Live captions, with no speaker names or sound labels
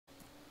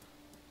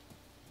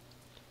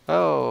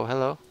Oh,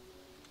 hello.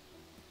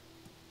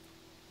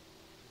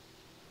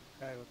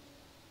 Hey,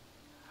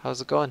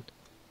 How's it going?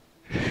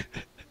 what's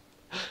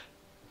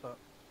up?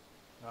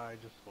 I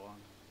just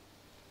spawned.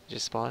 Did you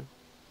spawn?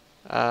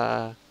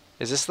 Uh,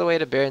 is this the way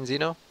to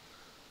Berenzino?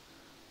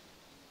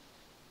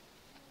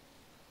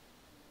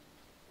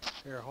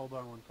 Here, hold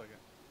on 1 second.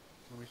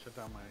 Let me shut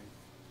down my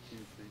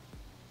team speak.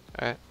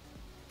 Alright.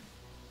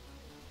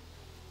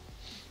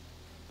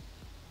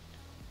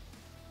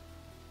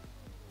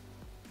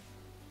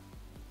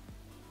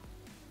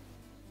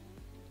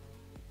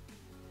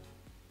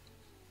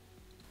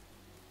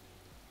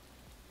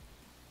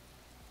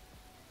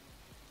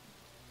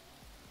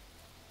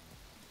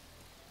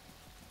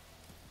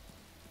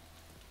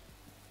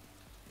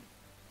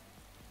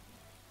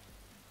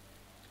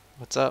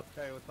 What's up?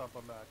 Hey, what's up?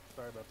 I'm back.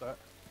 Sorry about that.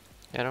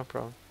 Yeah, no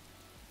problem.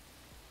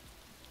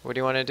 What do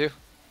you want to do?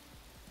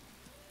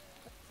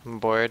 I'm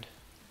bored.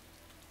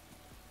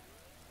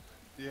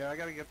 Yeah, I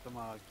gotta get some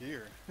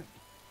gear.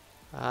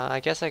 I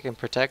guess I can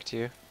protect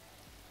you.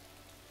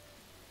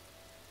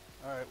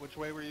 Alright, which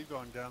way were you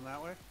going? Down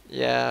that way?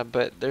 Yeah,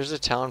 but there's a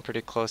town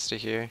pretty close to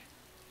here.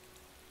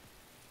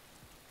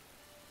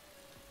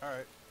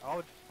 Alright, I'll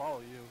just follow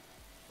you.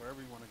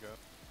 Wherever you want to go.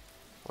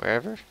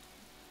 Wherever?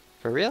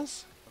 For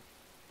reals?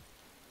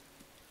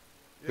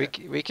 We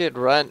Yeah, we could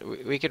run.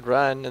 We could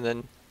run, and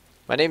then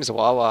my name's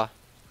Wawa.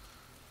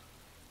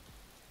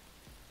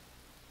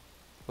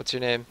 What's your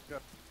name?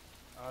 let's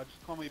go.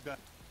 Just call me Ben.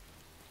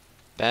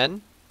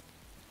 Ben?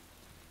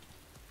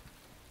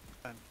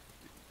 Ben.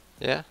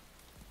 Yeah.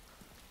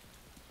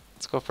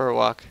 Let's go for a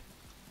walk.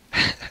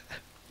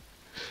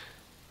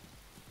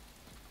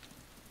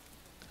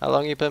 How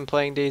long you been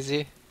playing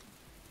DayZ?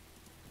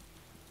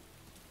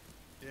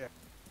 Yeah,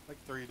 like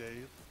 3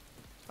 days.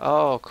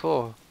 Oh,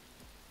 cool.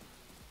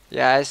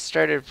 Yeah, I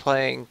started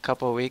playing a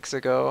couple weeks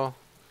ago.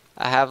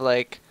 I have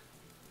like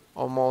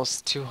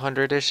almost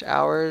 200-ish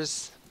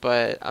hours,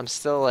 but I'm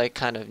still like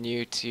kind of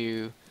new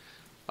to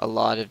a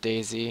lot of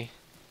DayZ.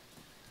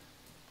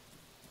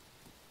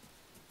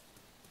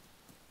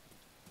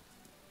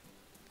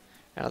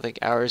 I don't think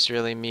hours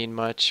really mean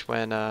much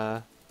when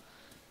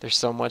there's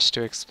so much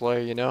to explore,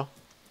 you know?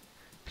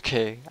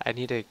 Okay, I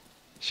need to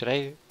should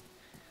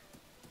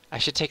I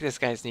should take this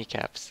guy's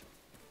kneecaps.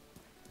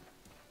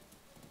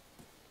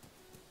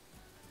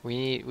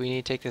 We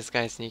need to take this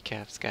guy's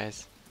kneecaps,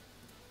 guys.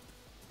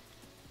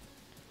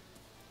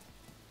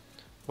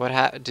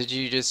 Did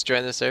you just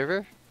join the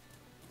server?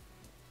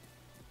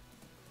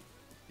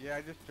 Yeah,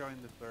 I just joined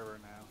the server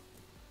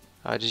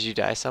now. Did you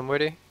die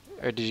somewhere?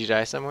 Or did you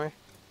die somewhere?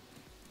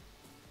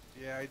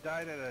 Yeah, I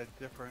died at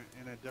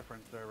in a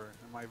different server,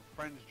 and my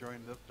friends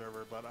joined this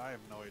server, but I have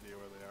no idea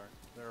where they are.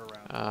 They're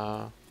around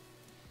somewhere. Uh,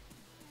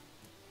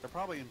 They're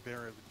probably in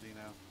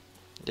Berenzino.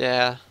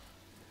 yeah.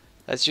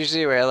 That's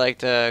usually where I like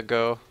to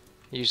go.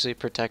 Usually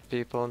protect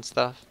people and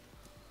stuff.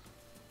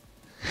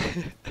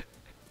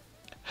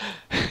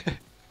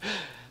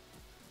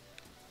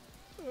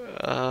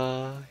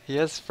 He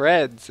has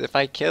friends. If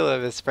I kill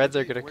him, his friends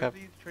are gonna Where come. do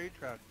these trade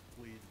tracks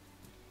lead?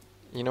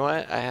 You know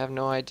what? I have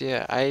no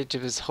idea. I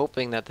was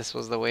hoping that this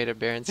was the way to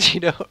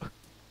Berenzino.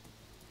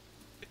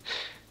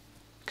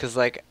 Cause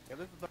like, Yeah,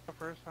 this is the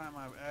first time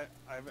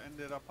I've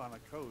ended up on a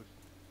coast,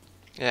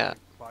 yeah,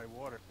 like by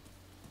water.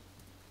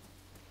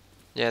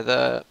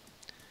 yeah.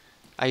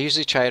 I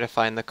usually try to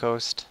find the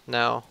coast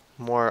now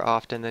more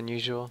often than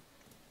usual.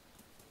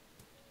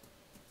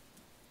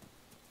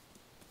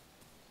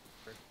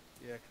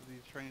 Yeah, 'cause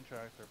these train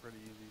tracks are pretty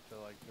easy to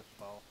like just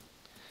follow.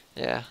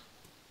 Yeah,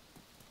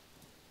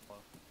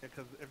 Yeah,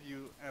 'cause if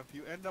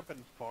you end up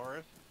in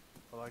forest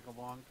for like a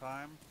long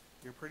time,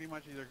 you're pretty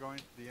much either going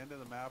to the end of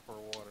the map or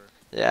water.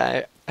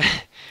 yeah.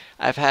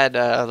 I've had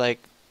like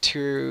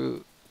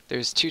two.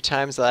 There's two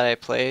times that I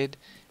played,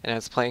 and I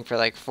was playing for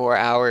like 4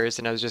 hours,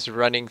 and I was just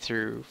running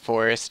through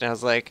forest, and I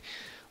was like,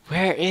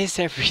 "Where is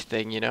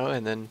everything?" You know?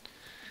 And then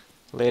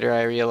later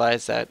I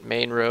realized that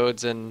main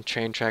roads and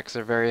train tracks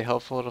are very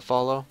helpful to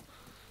follow.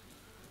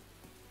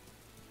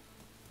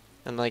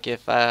 And like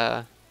if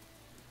I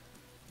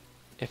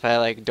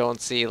like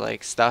don't see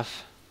like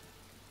stuff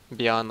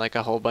beyond like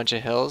a whole bunch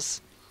of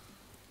hills,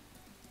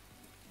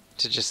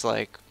 to just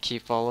like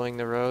keep following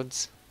the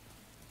roads.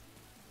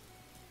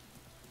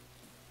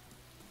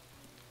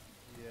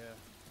 Yeah.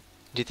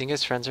 Do you think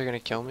his friends are gonna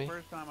This kill is the me?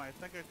 first time I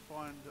think I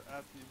spawned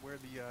at where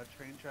the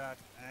train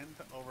tracks end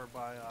over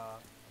by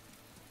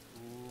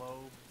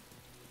Low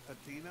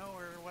Patino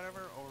or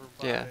whatever, over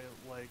Yeah.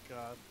 by like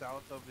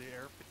south of the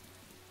airfield.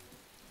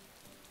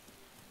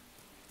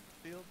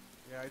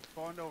 Yeah, I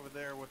spawned over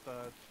there with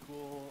a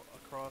school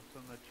across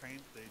from the train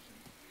station.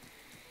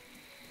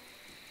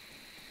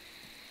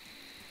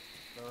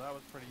 So that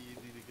was pretty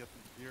easy to get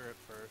some gear at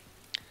first.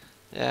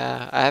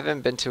 Yeah, I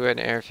haven't been to an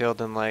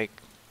airfield in like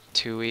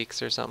 2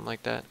 weeks or something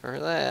like that. Or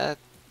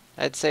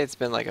I'd say it's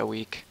been like a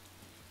week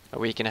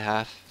and a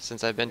half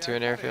since I've been Yeah, to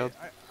an airfield.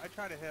 I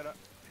try to hit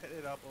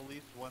it up at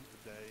least once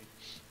a day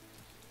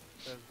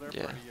because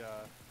Yeah.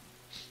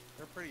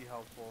 They're pretty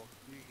helpful.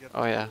 You can get the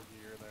Oh yeah. full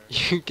gear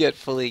there. You get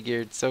fully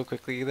geared so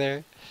quickly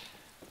there.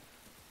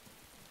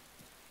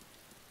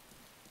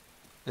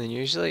 And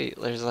usually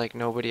there's like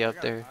nobody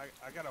out there.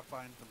 I gotta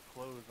find some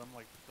clothes. I'm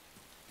like,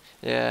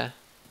 Yeah,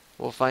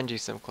 we'll find you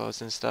some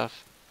clothes and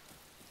stuff.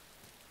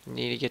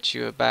 Need to get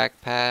you a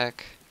backpack.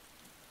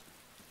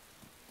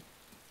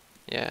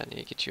 Yeah, I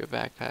need to get you a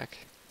backpack.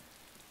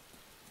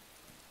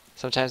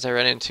 Sometimes I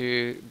run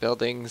into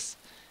buildings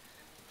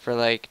for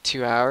like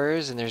 2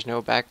 hours and there's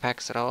no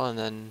backpacks at all, and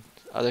then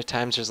other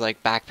times there's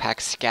like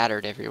backpacks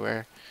scattered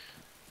everywhere.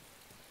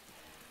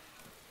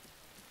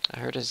 I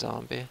heard a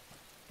zombie.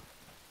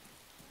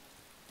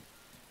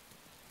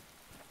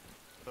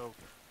 so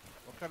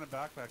what kind of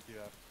backpack do you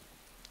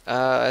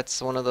have?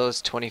 It's one of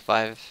those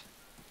 25,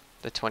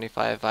 the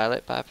 25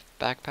 violet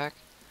backpack.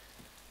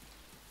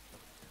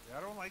 Yeah,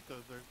 I don't like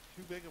those. They're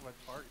too big of a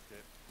target.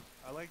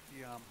 I like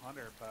the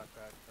hunter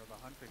backpack or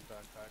the hunting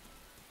backpack.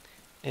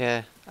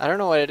 Yeah, I don't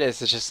know what it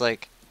is. It's just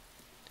like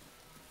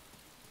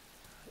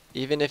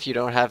even if you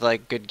don't have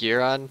like good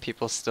gear on,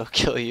 people still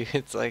kill you.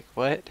 It's like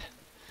what?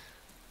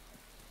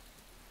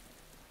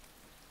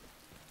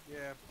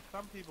 Yeah,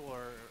 some people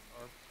are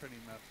pretty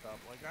messed up.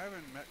 Like I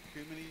haven't met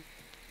too many.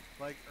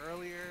 Like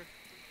earlier,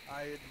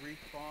 I had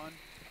respawned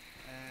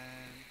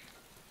and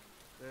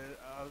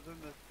I was in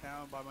this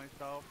town by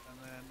myself, and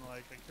then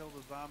like I killed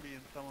a zombie,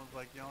 and someone's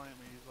like yelling at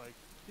me. He's like,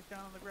 "Get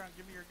down on the ground,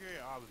 give me your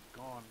gear." I was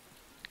gone,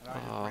 and I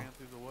just Oh, ran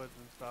through the woods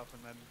and stuff,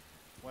 and then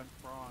went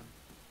prawn.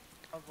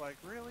 I was like,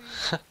 "Really?"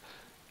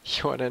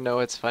 you want to know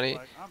what's I was funny?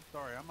 like, "I'm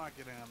sorry, I'm not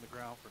getting on the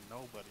ground for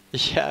nobody.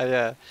 Yeah,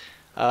 yeah.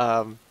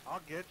 Um, I'll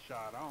get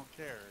shot. I don't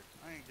care.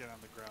 I ain't getting on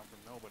the ground for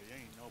nobody.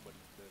 I ain't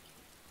nobody's bitch."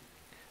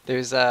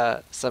 there's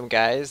some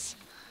guys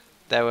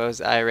that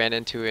was I ran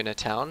into in a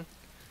town,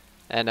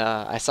 and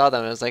I saw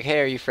them. And I was like,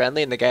 "Hey, are you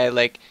friendly?" And the guy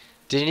like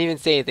didn't even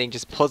say anything,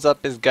 just pulls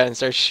up his gun and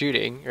starts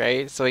shooting.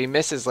 Right, so he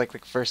misses like the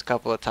first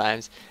couple of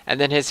times, and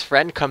then his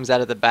friend comes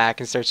out of the back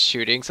and starts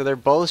shooting. So they're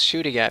both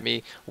shooting at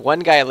me. One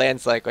guy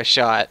lands like a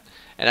shot,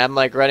 and I'm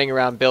like running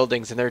around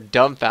buildings, and they're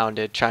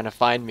dumbfounded trying to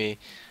find me.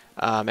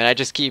 And I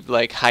just keep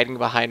like hiding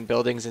behind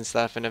buildings and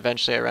stuff, and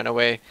eventually I run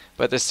away.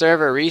 But the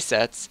server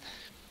resets,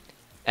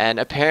 and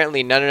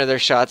apparently none of their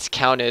shots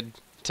counted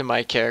to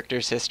my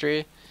character's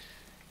history.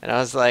 And I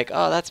was like,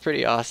 oh, that's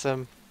pretty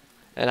awesome.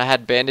 And I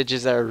had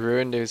bandages that were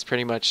ruined. It was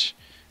pretty much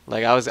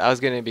like I was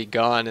gonna be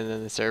gone, and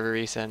then the server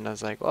reset, and I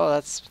was like, oh,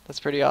 that's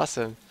pretty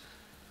awesome.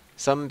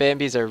 Some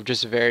Bambis are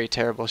just very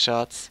terrible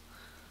shots.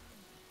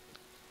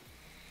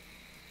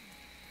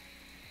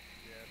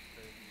 Yeah, it's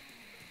crazy.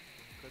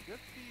 Could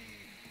this be?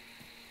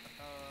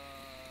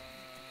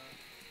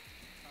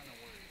 Kind of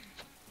worried.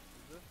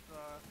 Is this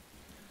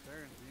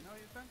Berenzino?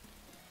 You think?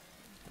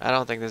 I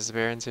don't think this is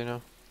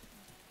Berenzino.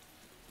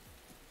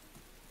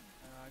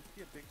 I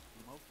see a big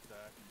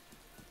smokestack.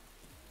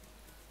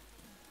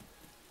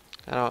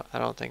 I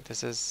don't think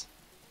this is.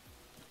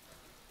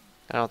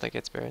 I don't think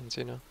it's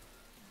Berenzino.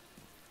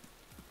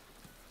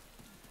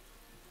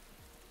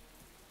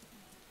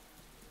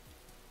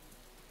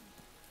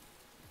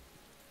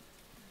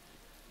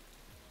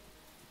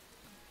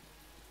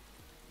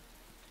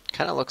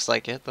 Kind of looks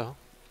like it though.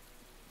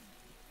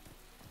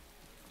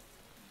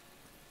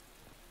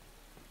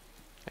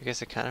 I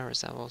guess it kind of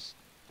resembles.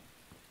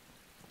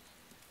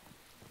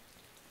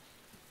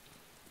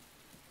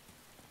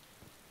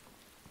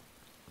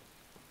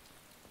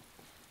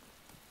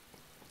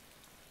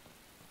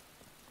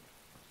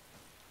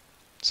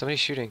 Somebody's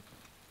shooting.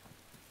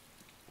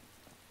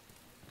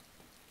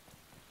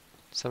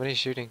 Somebody's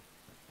shooting.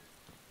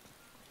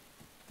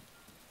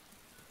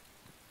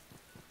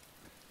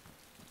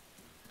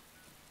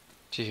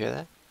 Did you hear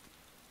that?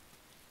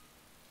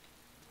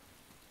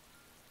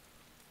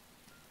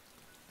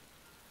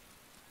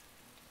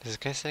 Is this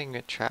guy setting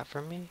a trap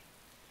for me?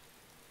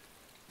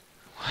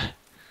 What?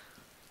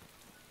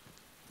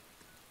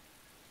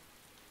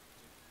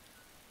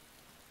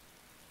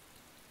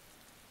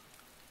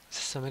 Is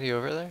there somebody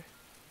over there?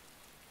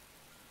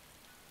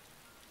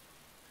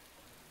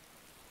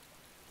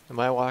 Am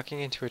I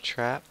walking into a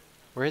trap?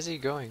 Where is he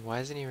going? Why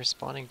isn't he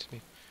responding to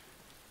me?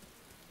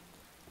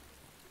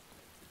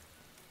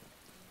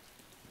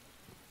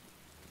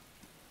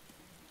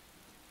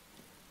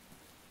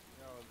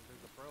 Yo,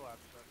 there's a burlap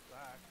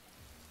sack.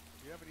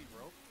 Do you have any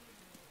rope?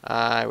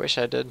 I wish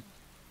I did.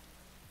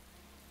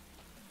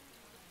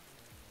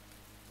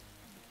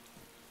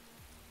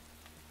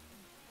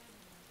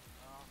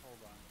 Hold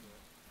on to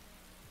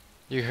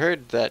it. You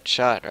heard that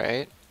shot,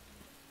 right?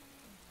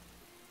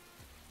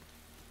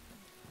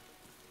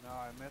 No,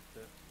 I missed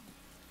it.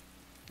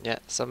 Yeah,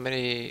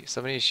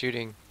 somebody's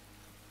shooting.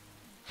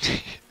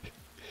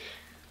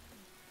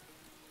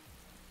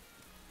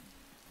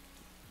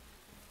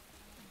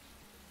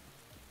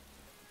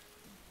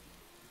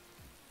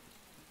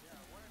 Yeah,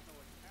 I want to know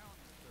what town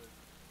this is.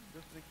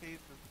 Just in case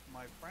it's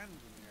my friends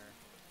in here.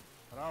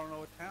 But I don't know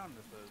what town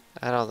this is.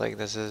 I don't think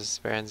this is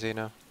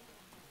Berenzino.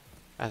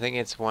 I think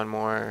it's one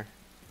more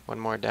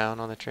down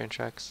on the train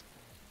tracks.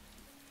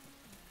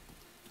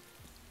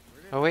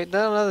 Where Oh wait,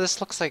 no, this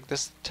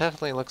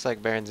definitely looks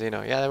like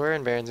Berenzino. Yeah, we're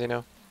in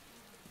Berenzino.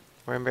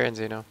 We're in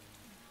Berenzino.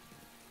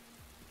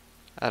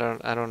 I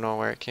don't know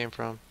where it came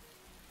from.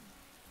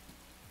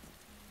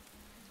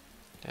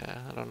 Yeah,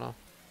 I don't know.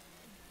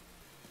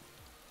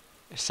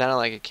 It sounded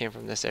like it came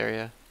from this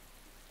area.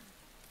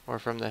 Or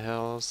from the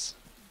hills.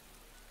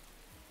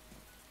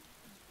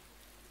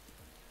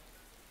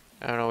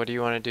 I don't know, what do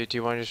you want to do? Do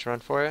you want to just run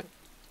for it?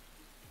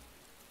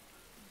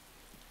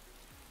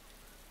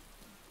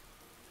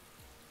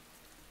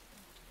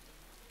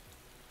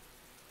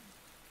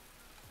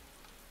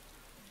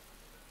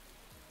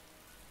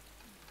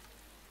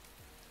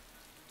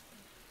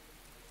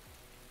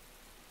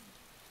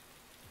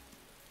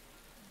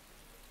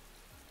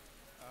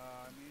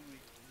 I mean,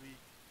 we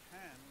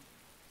can,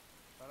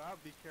 but I'll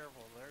be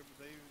careful.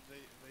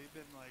 They've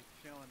been like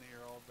chilling here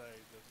all day,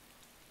 just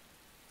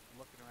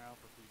looking around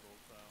for people.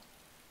 So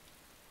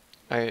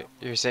like I'm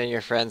You're like, saying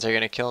your friends are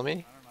gonna kill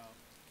me?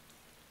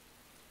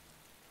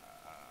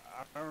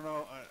 I don't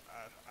know.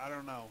 I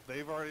don't know. I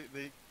don't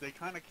know. They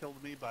kind of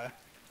killed me by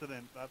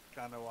accident. That's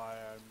kind of why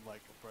I'm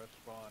like a fresh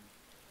spawn.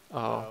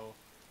 Oh.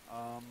 So,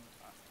 um,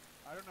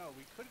 I don't know.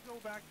 We could go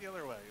back the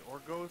other way or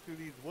go through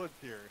these woods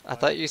here, I but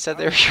thought you said I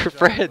they were wouldn't your suggest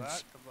that.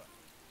 friends.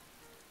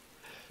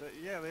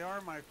 Yeah, they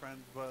are my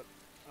friends, but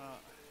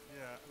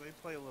yeah, they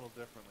play a little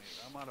differently.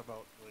 I'm not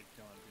about like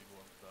killing people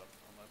and stuff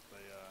unless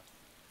they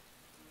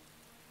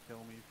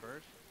kill me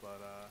first.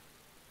 But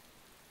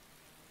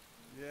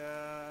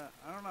yeah,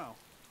 I don't know.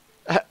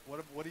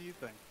 What do you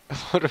think?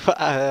 What do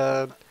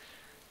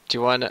do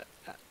you wanna...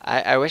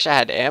 I wish I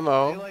had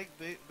ammo.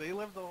 They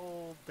live the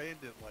whole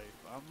bandit life.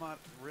 I'm not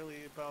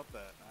really about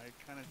that. I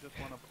kind of just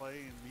want to play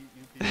and meet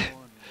new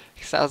people and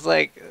Sounds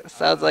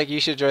like you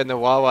should join the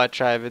Wawa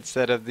tribe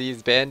instead of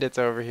these bandits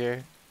over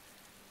here.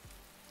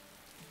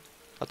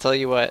 I'll tell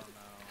you I what. don't know.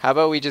 How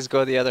about we just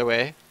go the other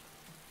way?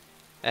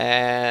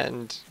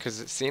 And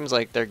because it seems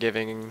like Yeah, probably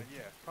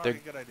they're a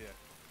good idea.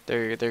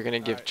 they're gonna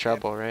All give right, yeah.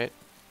 trouble, right?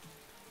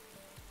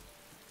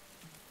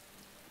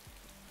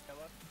 Yeah,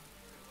 let's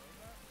reload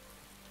that.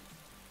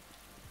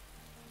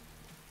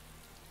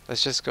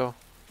 Let's just go.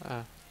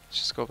 Let's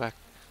just go back.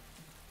 Yeah,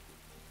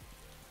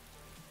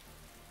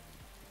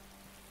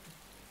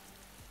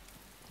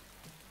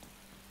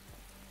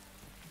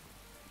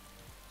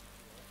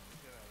 let's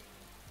just get out of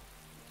here.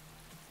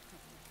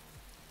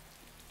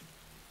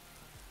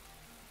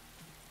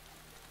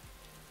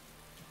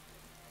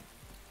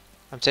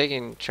 I'm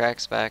taking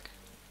tracks back.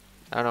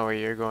 I don't know where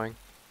you're going.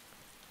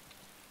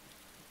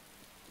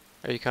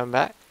 Are you coming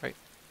back? Wait.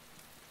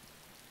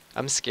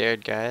 I'm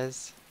scared,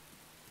 guys.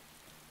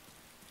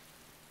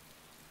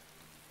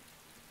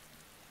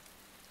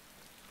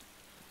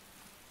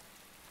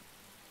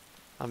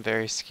 I'm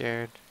very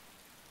scared.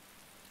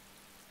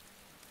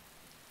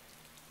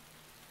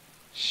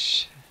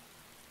 Shh.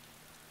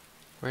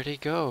 Where'd he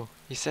go?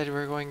 He said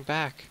we're going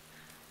back.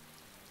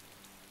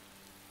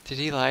 Did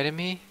he lie to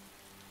me?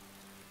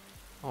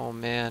 Oh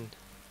man.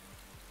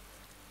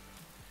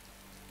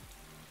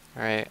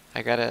 Alright,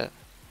 I gotta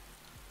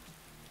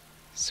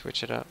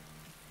switch it up.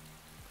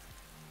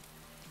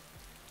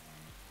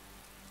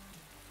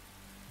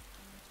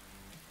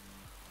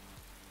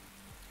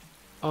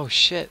 Oh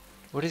shit.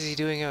 What is he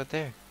doing out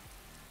there?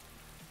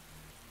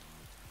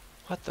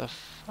 What the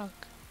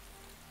fuck?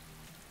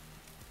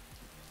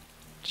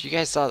 You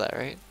guys saw that,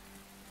 right?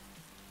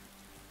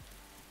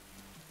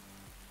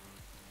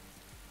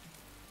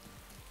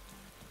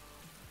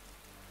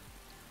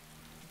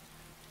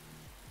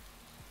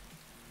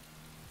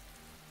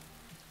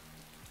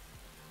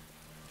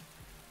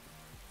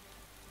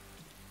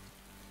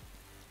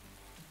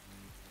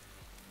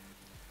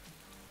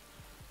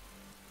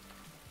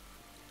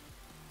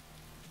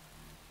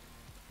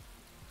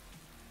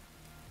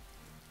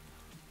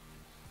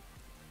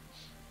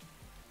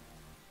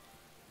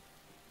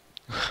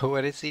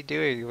 What is he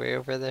doing way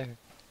over there?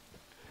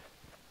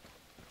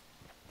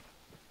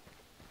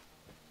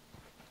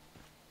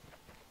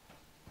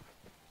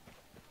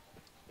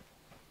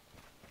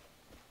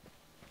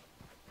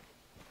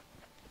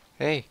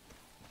 Hey,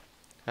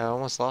 I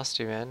almost lost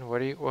you, man.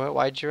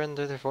 Why'd you run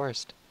through the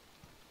forest?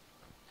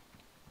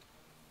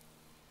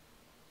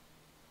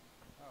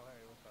 Oh,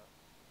 hey, what's up?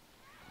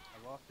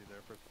 I lost you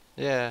there for.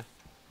 Yeah.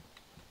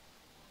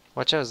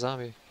 Watch out,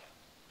 zombie.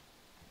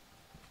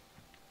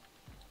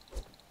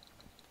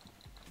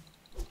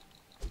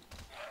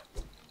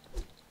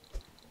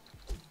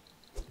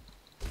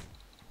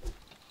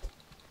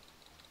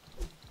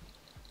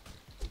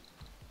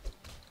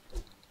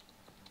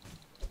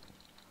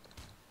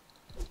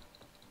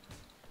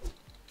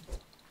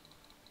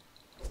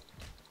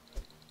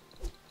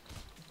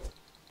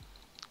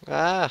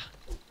 Ah!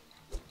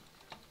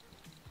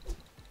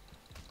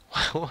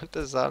 Why won't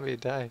the zombie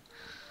die?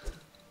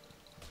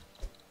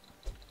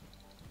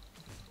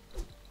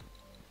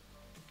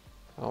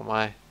 Oh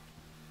my.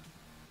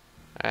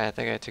 Alright, I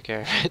think I took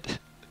care of it.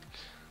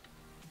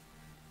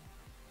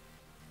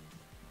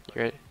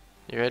 You ready?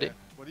 You ready? Yeah.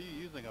 What are you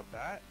using? A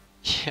bat?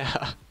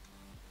 Yeah.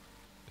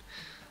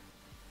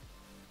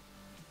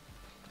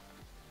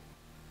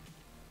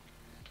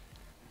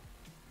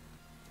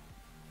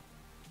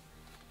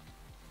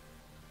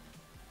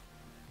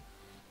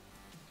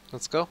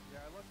 Let's go. Yeah,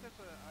 I looked at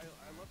the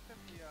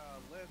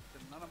list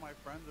and none of my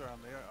friends are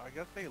on there. I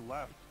guess they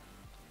left,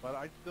 but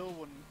I still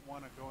wouldn't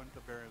want to go into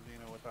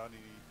Berenzino without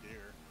any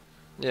gear.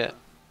 Yeah,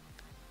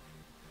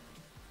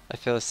 I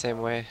feel the same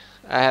Um, way.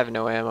 I have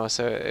no ammo,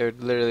 so it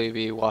would literally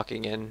be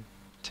walking in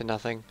to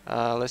nothing.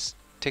 Let's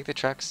take the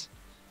trucks.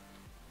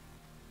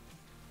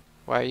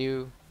 Why are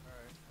you? all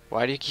right,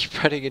 Why do you let's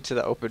keep go. running into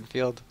the open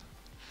field?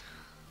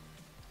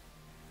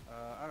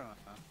 I don't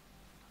know.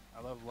 I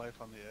love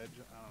life on the edge.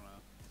 I don't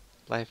know.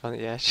 Life on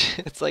the edge.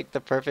 It's like the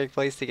perfect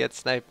place to get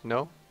sniped.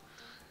 No?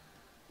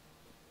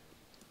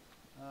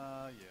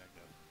 Yeah, I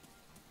guess.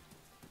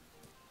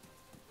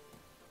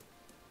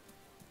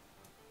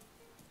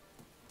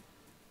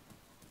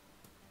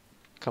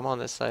 Come on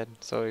this side,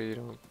 so you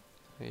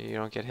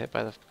don't get hit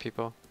by the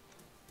people.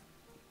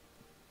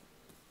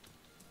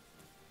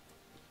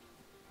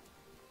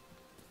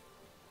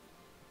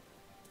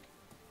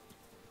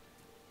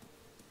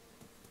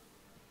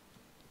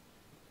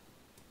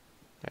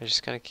 I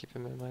just gotta keep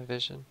him in my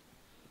vision.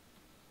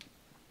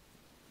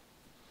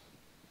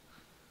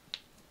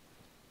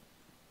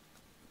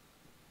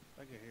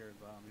 I can hear a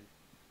zombie.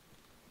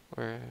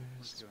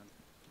 Let's Where's? go.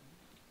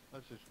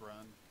 Let's just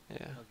run.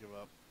 Yeah, I'll give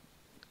up.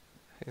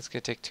 I think it's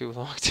gonna take too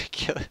long to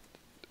kill it.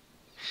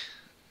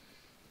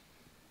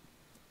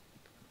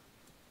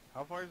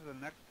 How far is the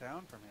next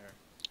town from here?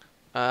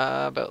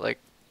 About like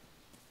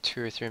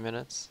 2 or 3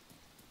 minutes.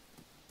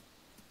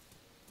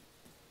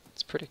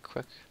 It's pretty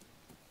quick.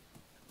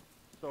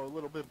 So a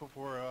little bit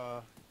before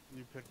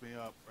you pick me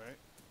up, right?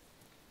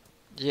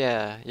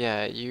 Yeah,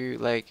 yeah.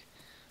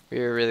 We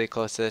were really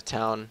close to the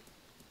town.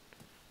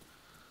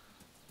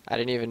 I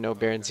didn't even know Okay.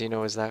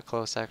 Berenzino was that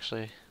close,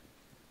 actually.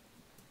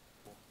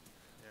 Cool.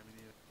 Yeah, me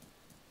neither.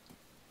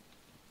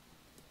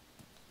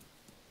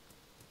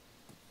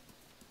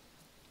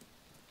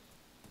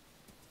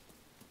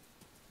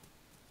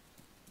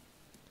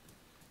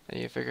 And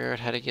you figure out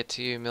how to get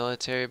to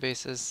military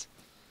bases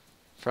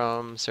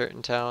from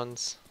certain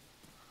towns.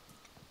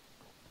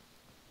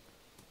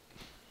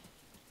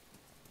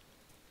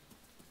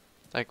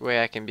 Like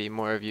way I can be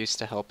more of use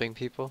to helping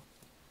people.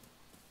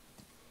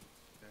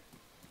 Okay.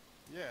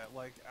 Yeah,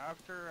 like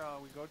after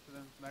we go to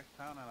this next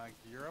town and I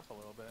gear up a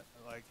little bit,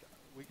 like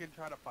we can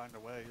try to find a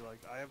way.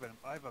 Like I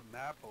have a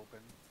map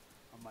open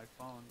on my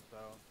phone,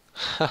 so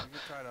we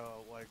could try to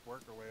like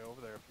work our way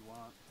over there if you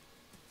want.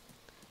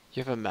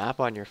 You have a map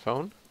on your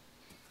phone?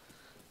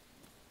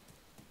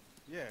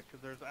 Yeah,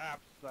 because there's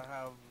apps that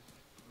have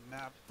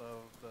maps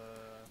of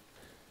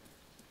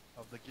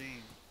the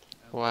game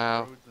and like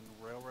Wow. roads and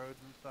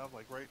railroads and stuff.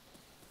 Like right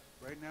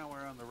now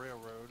we're on the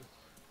railroad.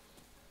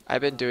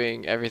 I've been Um,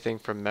 doing everything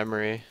from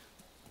memory.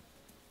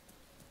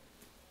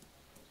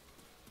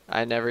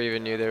 I never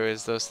even yeah, I knew don't there know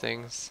was how to do those all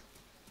that. things.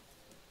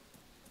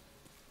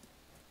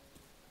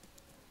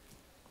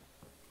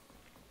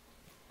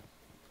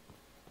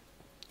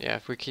 Yeah,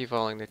 if we keep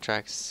following the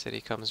tracks,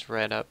 city comes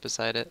right up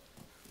beside it.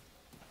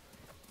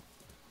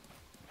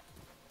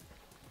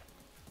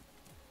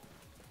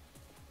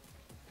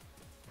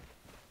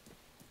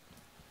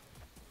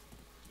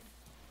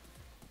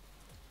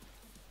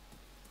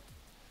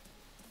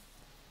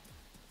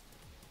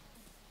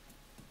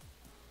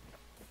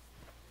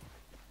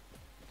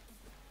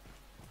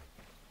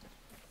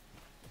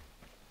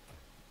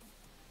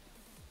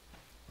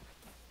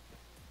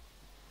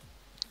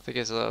 I think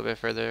it's a little bit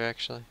further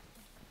actually.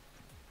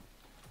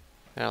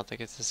 I don't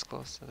think it's this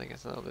close. I think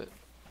it's a little bit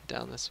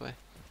down this way.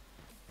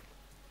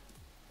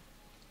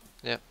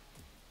 Yep.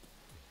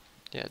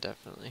 Yeah,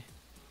 definitely.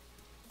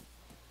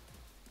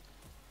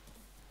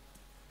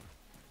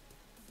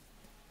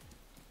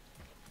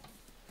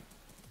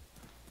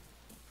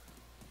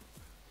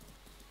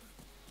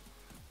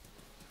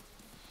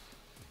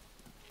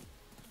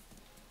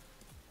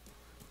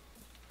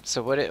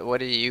 So what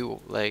do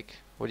you like?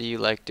 What do you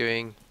like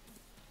doing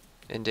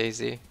in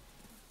DayZ?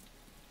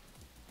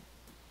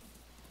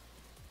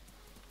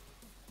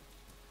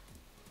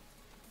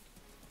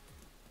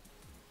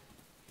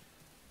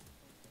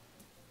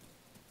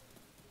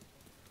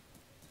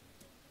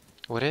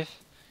 What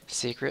if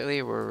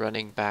secretly we're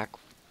running back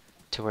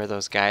to where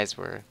those guys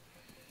were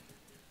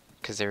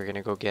because they were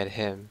gonna go get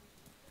him,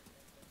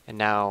 and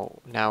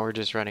now we're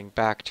just running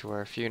back to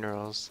our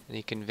funerals, and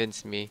he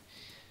convinced me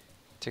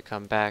to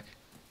come back.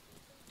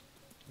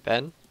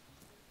 Ben?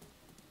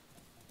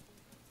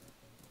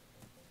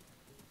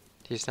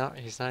 He's not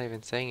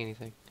even saying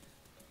anything.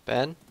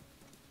 Ben?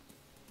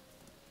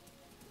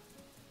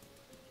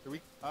 Do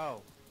we?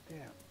 Oh,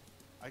 damn.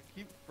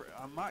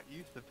 I'm not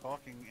used to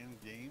talking in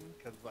game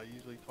because I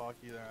usually talk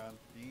either on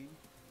Steam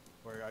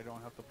where I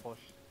don't have to push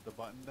the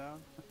button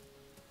down.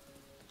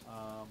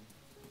 um,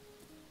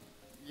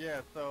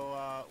 yeah,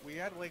 so we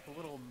had like a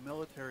little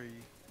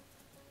military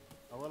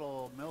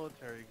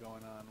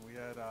going on. We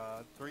had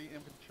 3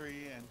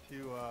 infantry and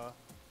two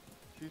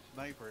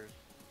snipers,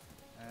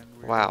 and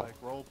we were Wow. like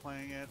role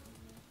playing it.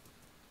 And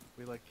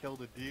we like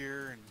killed a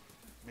deer and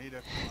made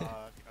a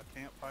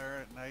campfire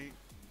at night.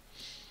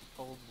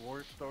 Cold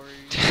War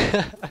stories.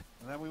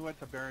 And then we went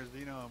to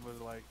Berenzino and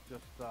was like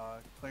just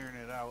clearing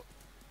it out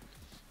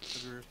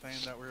because we were saying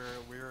that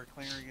we were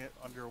clearing it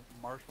under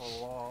martial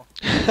law,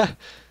 and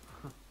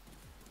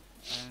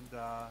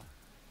a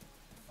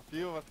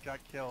few of us got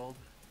killed,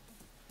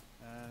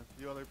 and a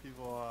few other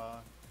people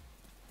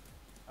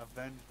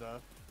avenged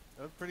us.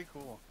 It was pretty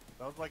cool.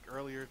 That was like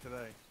earlier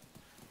today.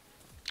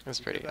 That's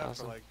We did pretty that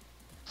for awesome. like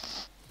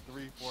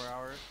 3-4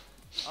 hours.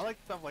 I like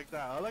stuff like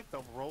that. I like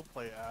the role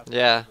play aspect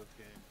Yeah. of this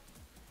game.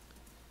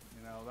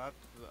 You know, that's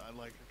I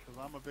like because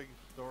I'm a big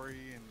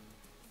story and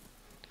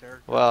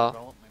character Well,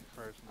 development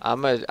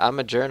person. I'm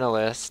a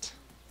journalist,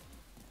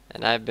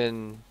 and I've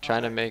been Oh,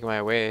 trying to nice. make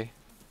my way.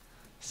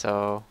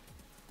 So,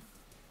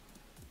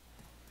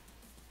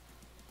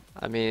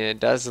 I mean, it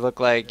does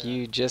look like Yeah.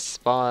 you just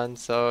spawned,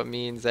 so it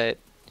means that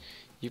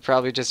you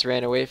probably just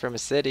ran away from a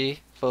city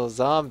full of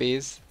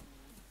zombies.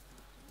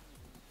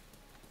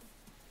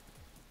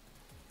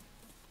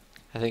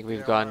 I think we've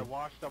Yeah, or I gone,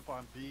 washed up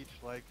on beach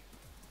like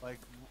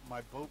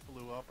my boat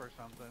blew up or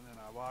something, and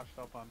I washed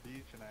up on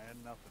beach and I had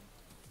nothing.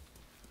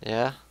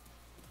 yeah,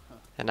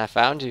 and I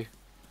found you.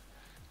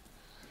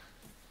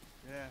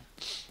 Yeah.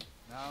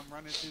 Now I'm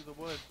running through the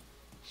woods.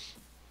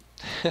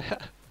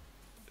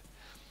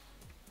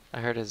 I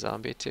heard a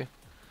zombie too,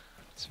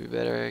 so we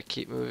better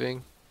keep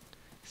moving.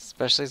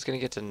 Especially it's gonna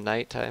get to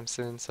nighttime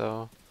soon,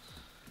 so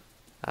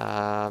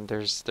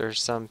there's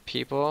some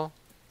people.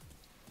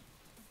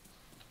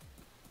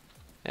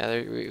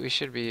 Yeah, we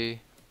should be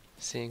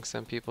seeing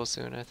some people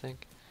soon, I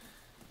think.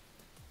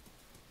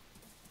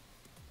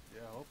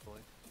 Yeah,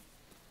 hopefully.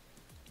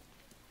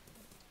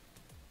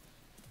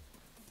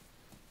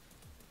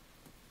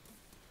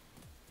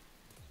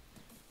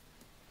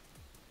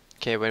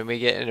 Okay, when we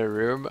get in a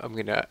room, I'm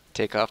gonna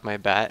take off my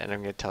bat and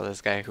I'm gonna tell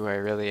this guy who I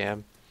really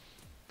am.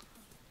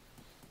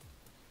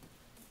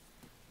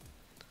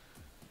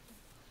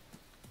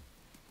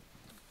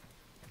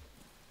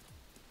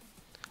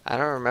 I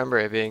don't remember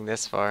it being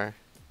this far.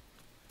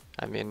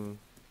 I mean,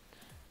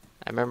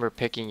 I remember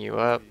picking you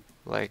up, Maybe.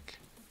 like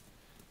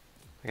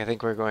I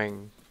think we're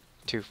going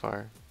too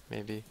far,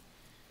 maybe.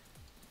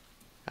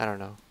 I don't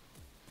know.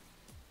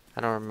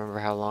 I don't remember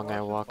how long Well, I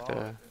I should walked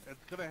follow it. the.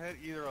 It's gonna hit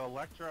either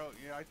Electro.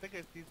 Yeah, I think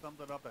I see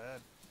something up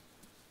ahead.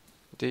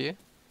 Do you?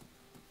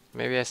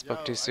 Maybe I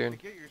spoke too Yo, I soon.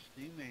 should get your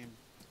Steam name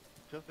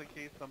just in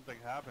case something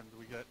happens.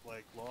 We get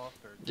like lost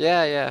or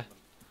Yeah, chased or yeah.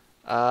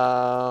 something.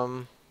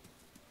 Um,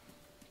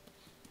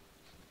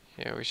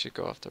 yeah, we should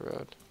go off the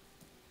road.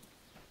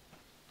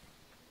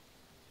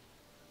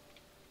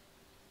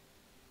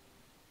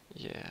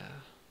 Yeah.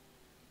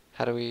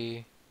 How do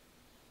we?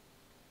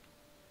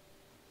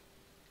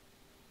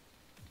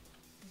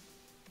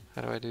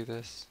 How do I do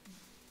this?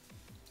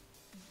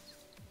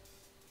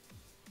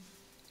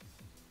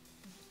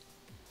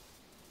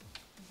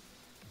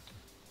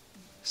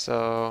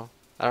 So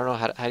I don't know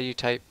how do you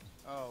type?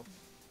 Oh.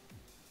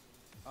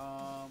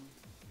 Um.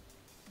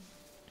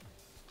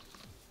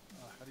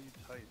 How do you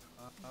type?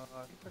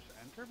 You push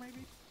enter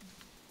maybe?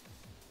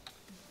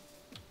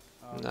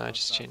 Oh No, no, it it's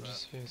just not that.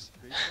 changes views.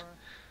 Spacebar?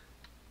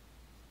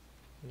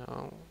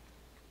 No.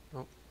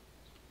 Nope.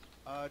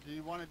 Do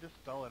you want to just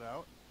spell it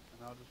out,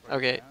 and I'll just write it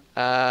Okay. down?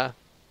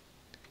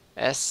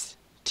 Stilis,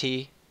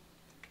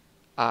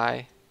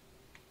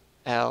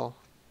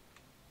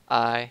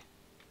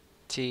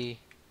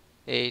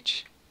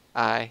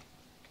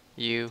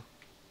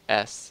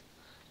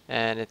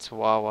 and it's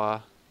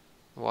Wawa,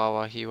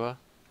 Wawa Hiwa,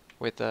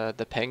 with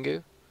the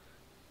Pengu.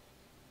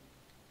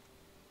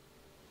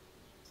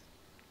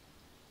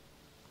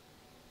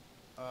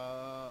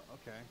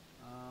 Okay.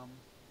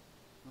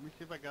 Let me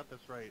see if I got this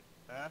right.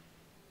 S,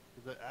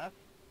 is it S?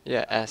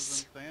 Yeah, S is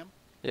in S. Sam.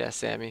 Yeah,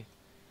 Sammy.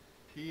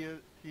 T is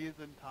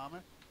in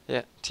Thomas.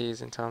 Yeah, T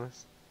is in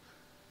Thomas.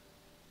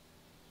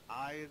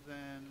 I is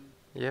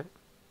in Yep.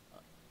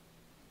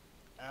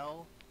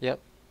 L. Yep.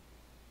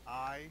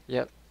 I.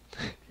 Yep.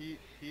 T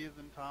is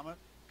in Thomas.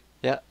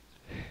 Yep.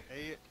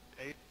 A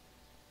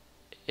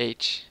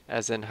H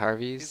as in is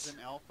Harvey's. in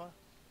Alpha.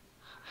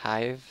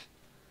 Hive.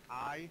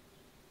 I.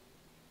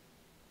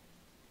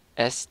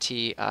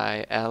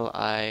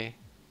 StilithIus.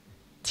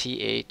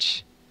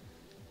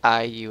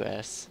 I. U.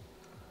 S.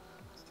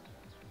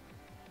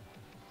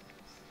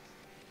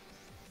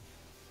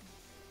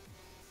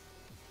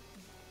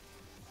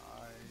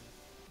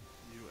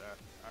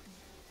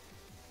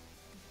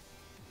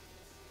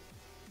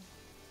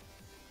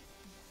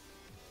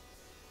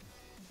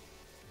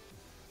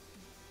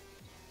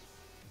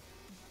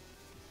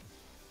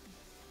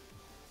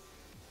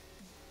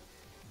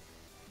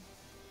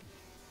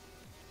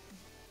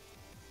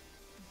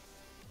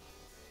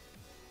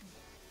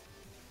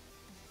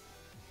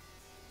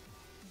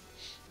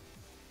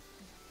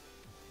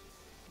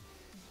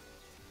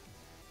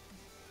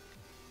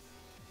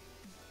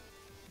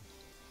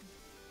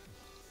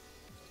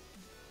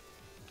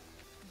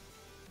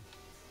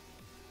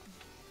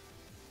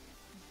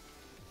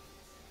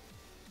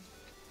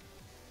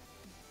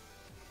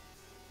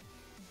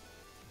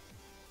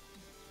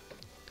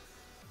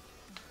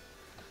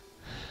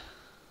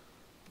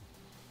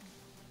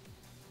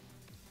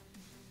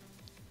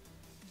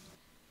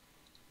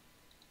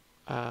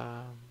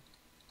 Um,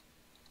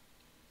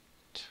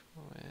 20.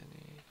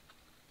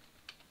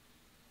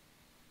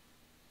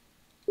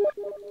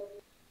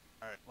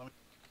 Alright, let me.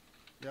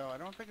 Yo, I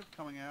don't think it's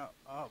coming out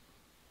up.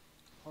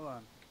 Hold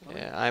on. Let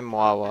me Yeah, I'm try to figure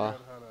Wawa.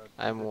 out how to do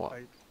I'm the wa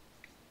types.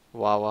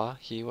 Wawa,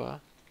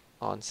 Hiwa,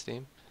 on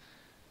Steam.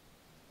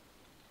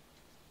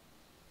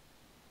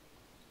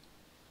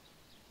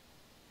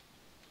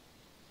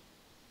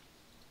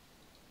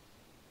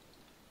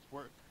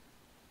 Where,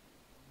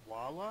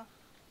 Wawa?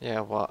 Yeah,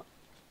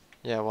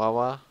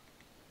 Wawa,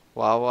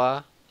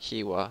 Wawa,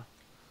 Hiwa,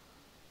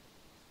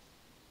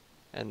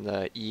 and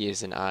the E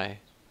is an I.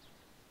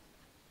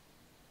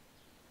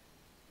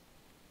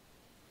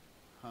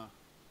 Huh.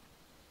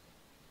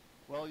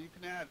 Well, you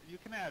can add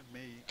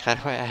me. I How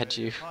don't do I know. add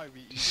you? It'd probably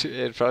be easier.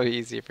 It'd probably be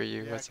easier for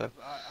you. Yeah, What's up?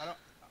 'cause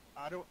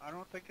I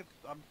don't think it's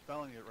I'm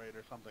spelling it right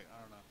or something. I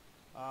don't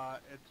know.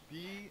 It's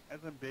B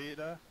as in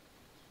beta,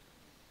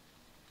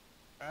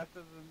 S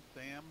as in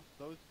Sam.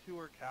 Those two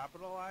are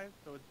capitalized,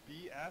 so it's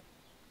BS,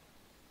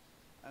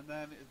 and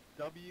then it's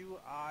WIZZLES.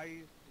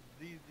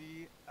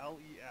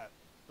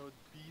 So it's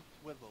B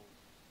Swizzles.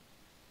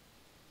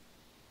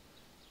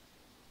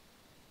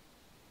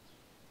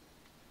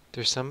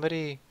 There's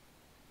somebody.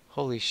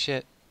 Holy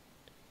shit.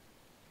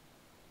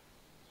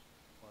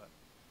 What?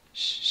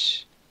 Shh.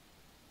 Shh.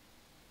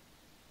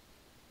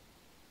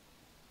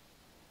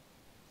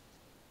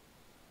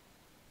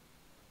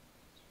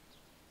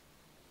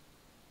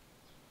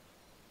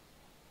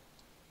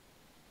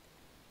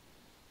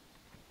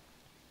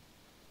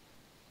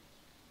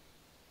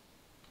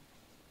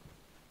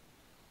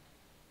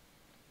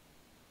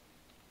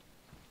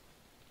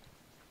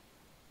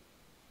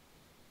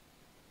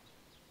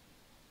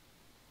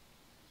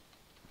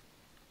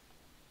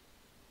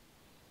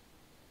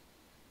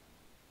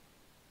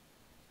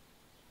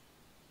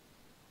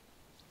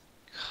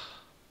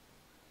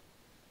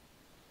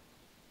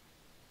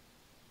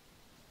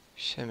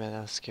 Shit, man,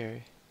 that was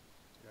scary.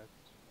 Yes.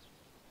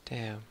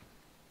 Damn.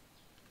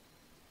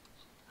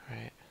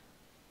 Alright.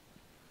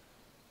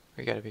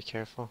 We gotta be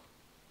careful.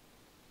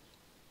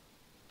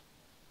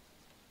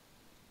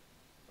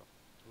 So,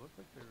 it looks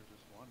like there's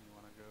just one. You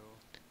wanna go?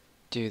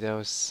 Do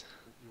those.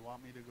 You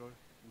want me to go?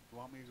 You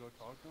want me to go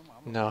talk to him?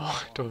 I'm gonna No, follow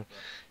him. don't.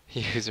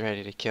 He was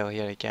ready to kill. He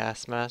had a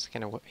gas mask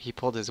and he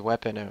pulled his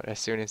weapon out as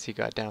soon as he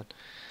got down.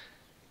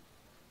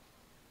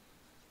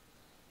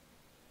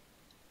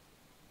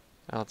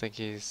 I don't think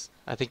he's.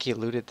 I think he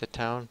looted the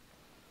town.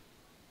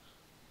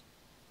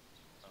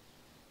 Oh,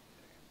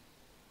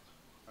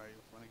 all right, you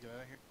wanna get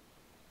out of here?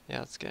 Yeah,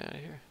 let's get out of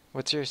here.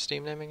 What's your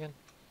Steam name again?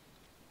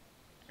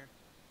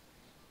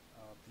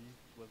 B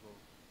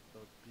Swizzles. So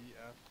it's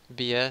BS. Those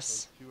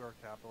BS. two are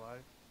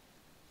capitalized.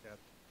 Yes.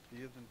 B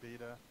is in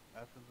beta.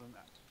 S is in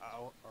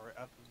owl, or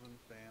S is in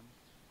Sam.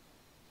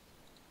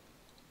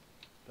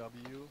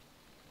 WIZZLES.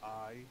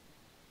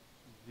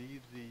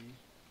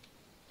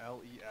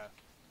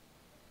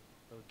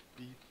 So it's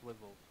B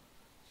Swizzles.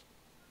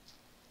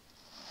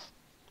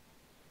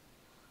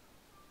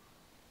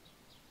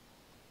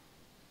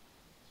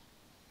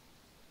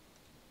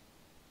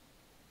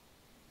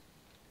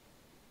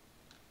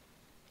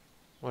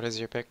 What does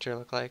your picture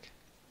look like?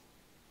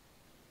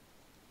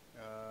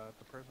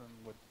 The person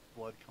with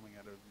blood coming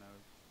out of his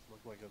nose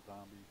looked like a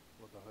zombie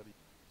with a hoodie.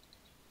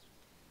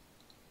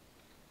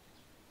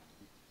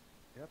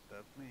 Yep,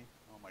 that's me.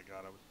 Oh my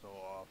god, I was so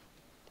off.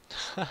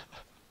 I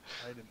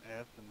had an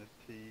S and a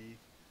T.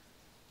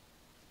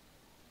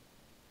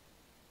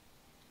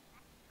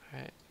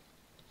 Alright.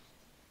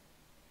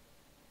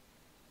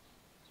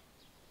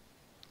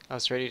 I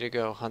was ready to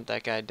go hunt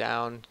that guy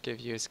down, give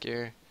you his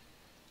gear.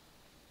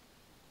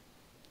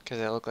 Because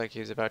it looked like he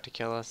was about to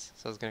kill us,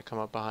 so I was gonna come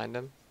up behind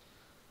him.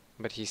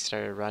 But he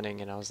started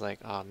running and I was like,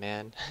 oh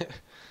man.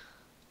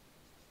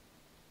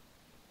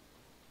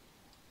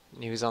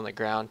 And he was on the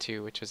ground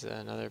too, which was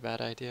another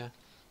bad idea.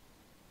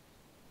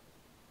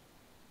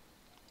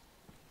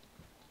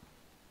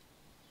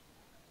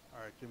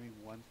 Alright, give me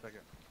 1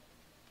 second.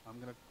 I'm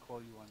gonna call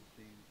you on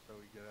scene so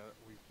we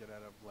get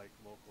out of like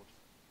local.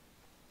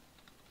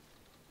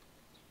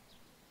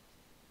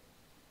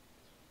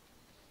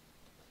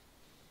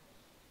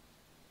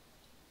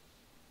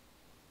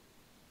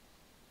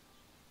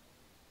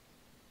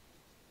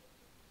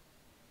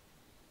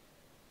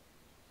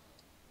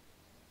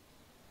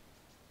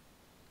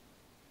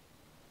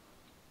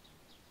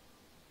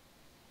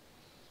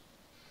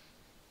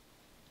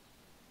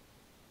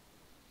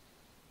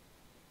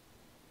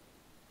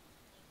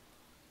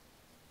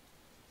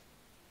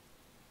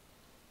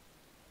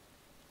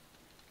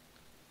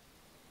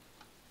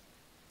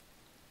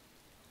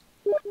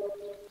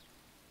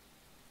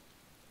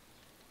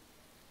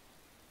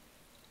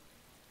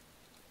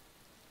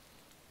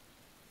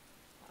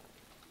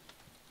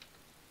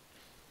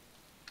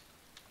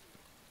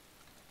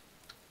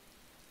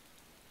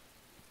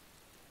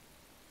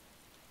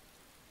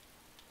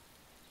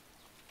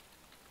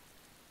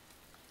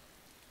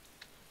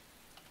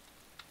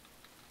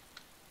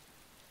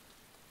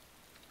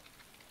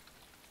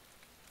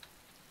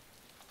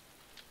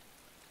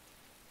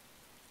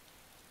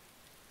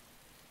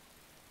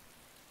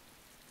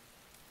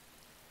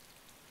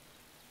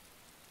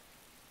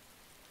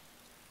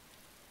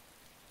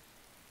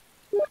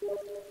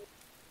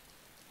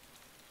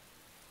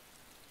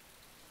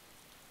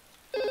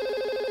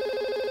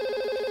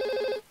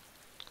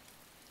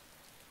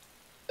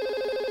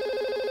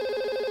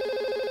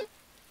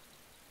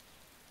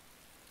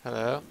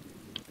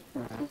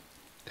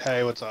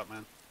 Hey, what's up,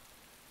 man?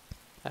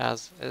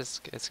 As it's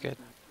good.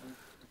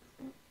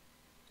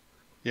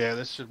 Yeah,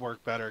 this should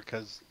work better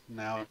because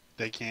now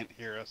they can't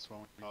hear us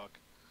when we talk.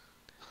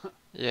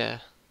 Yeah.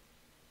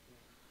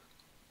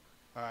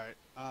 Alright,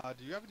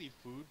 do you have any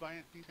food by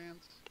any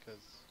chance? Because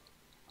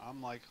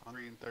I'm like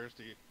hungry and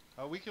thirsty.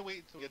 We can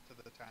wait until we get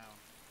to the town,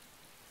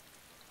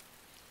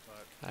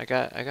 but I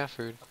got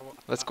food. I, wa-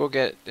 Let's go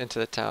get into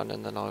the town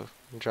and then I'll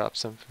drop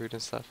some food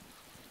and stuff.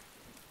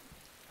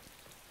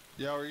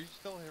 yeah, are you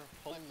still here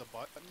pulling the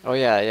button? Oh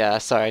yeah, yeah. Can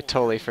Sorry, I people hear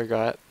totally me?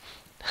 forgot.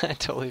 I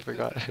totally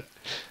forgot.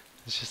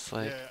 It's just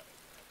like, Yeah,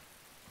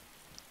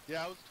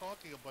 yeah, I was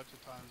talking a bunch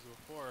of times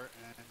before,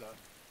 and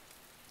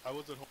I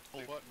wasn't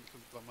holding the button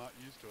because I'm not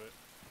used to it.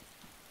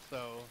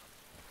 So,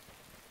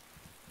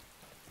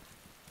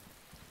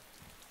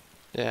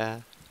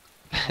 yeah.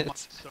 I'm like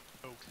It's soaked.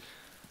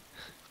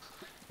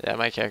 yeah.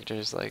 My character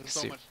is like There's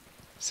so much.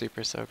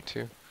 super soaked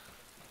too.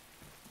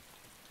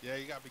 Yeah,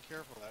 you gotta be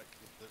careful of that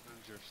because it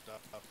ruins your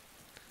stuff. It'll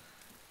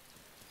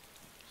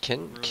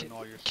Can can ruin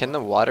all your can stuff the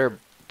if water you're.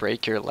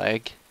 break your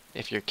leg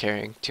if you're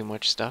carrying too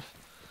much stuff?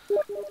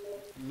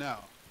 No.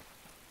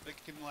 It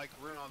can like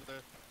ruin all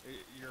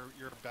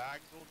your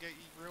bags will get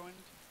ruined,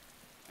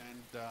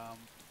 and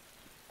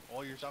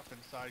all your stuff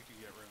inside can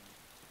get ruined.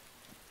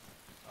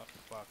 Oh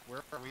fuck, where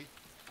are we?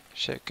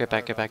 Shit! Get I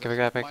back! don't Get know. back! This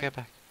Get back! might. Get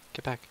back!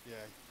 Get back! Yeah.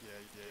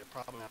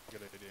 Probably not a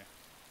good idea.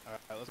 All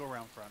right, let's go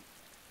around front.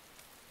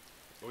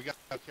 But we got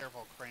to be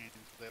careful of cranes.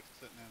 They're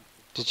sitting in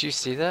Did public you see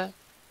streets. that?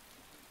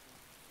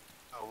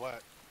 Oh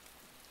what?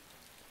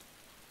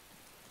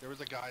 There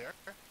was a guy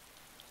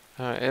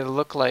there. It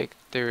looked like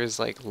there was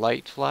like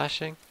light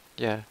flashing.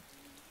 Yeah.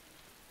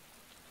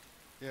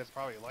 Yeah, it's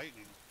probably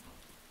lightning.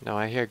 No,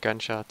 I hear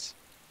gunshots.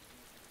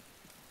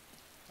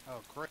 Oh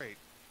great,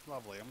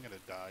 lovely. I'm gonna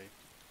die.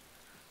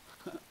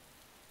 I'm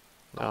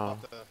No.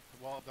 about to.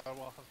 Well.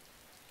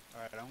 All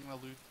right, I'm gonna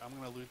loot. I'm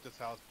gonna loot this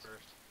house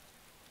first.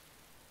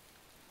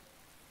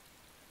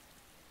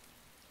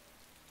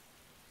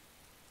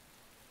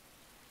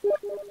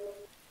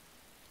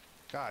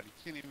 God, you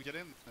can't even get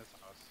in this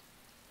house.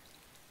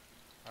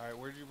 All right,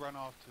 where'd you run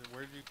off to?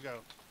 Where'd you go?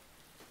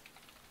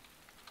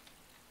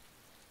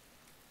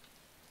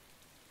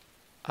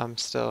 I'm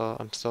still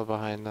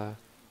behind the.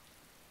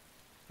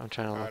 I'm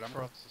trying to All right, look I'm for.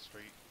 across the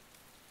street.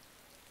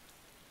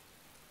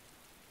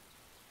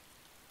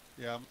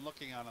 Yeah, I'm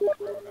looking out on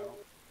the road. I don't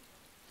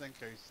think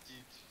I see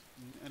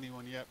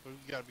anyone yet, but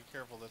we gotta be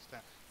careful this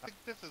time. I think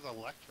this is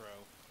Electro.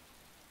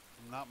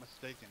 If I'm not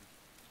mistaken.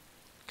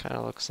 Kind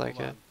of looks Hold like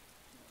it. on.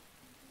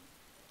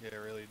 Yeah, it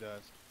really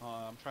does.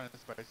 I'm trying to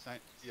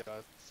see a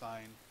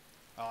sign.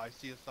 Oh, I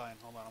see a sign.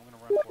 Hold on, I'm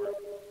gonna run for it.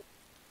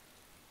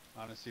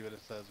 I'm gonna see what it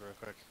says real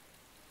quick.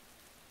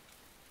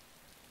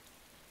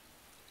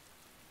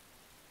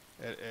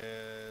 It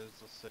is.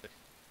 Let's see.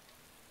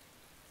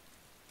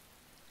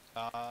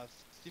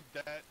 See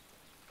that.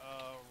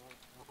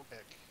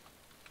 Ropic.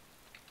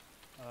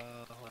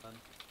 Hold on.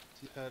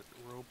 See that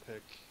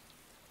Ropic.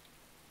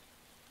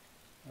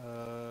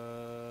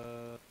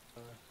 Uh.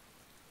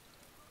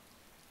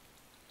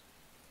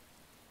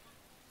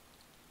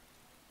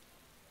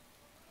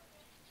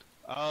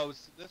 Oh,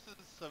 this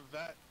is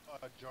Savet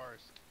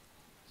Jarsk.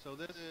 So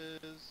this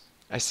is.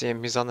 I see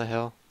him. He's on the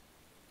hill.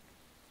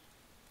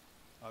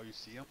 Oh, you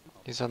see him? Oh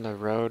He's on fuck. the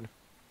road.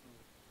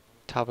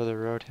 Top of the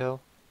road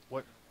hill.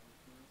 What?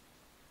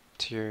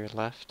 To your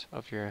left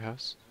of your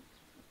house.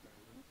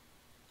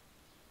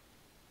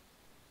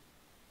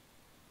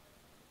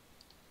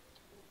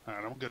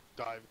 Alright, I'm gonna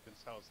dive in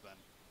his house then.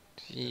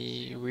 And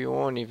see him. We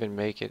won't even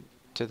make it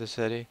to the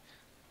city.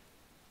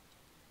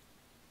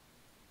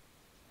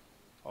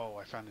 Oh,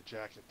 I found a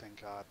jacket.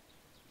 Thank God.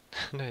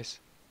 Nice.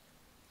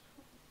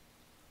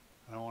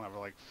 I don't want to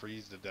like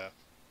freeze to death.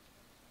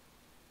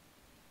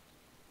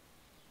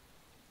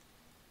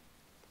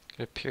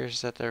 It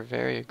appears that they're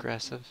very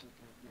aggressive.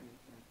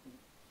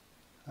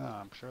 Oh,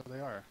 I'm sure they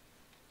are.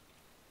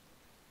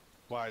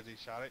 Why, has he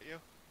shot at you?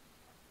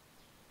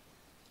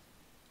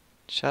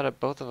 Shot at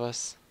both of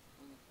us.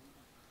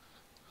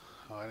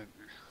 Oh, I didn't.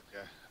 Yeah,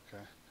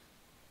 okay.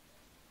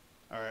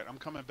 Alright, I'm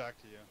coming back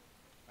to you.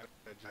 I got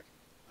a jacket.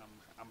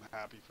 I'm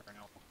happy for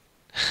now.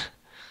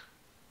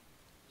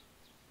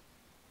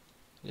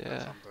 That's Yeah.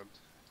 something.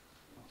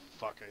 Oh,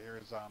 fuck, I hear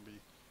a zombie.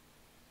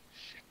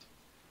 Shit.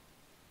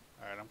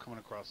 Alright, I'm coming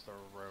across the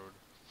road.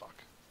 Fuck.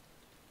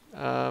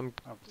 Um,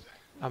 Oh,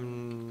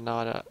 I'm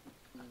not a.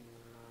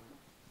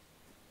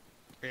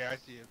 yeah, I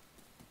see you.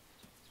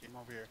 Came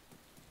over here.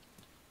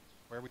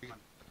 Where are we going?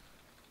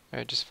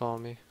 Alright, just follow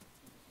me.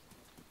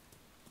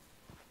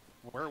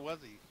 Where was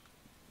he?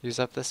 He's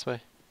up this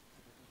way.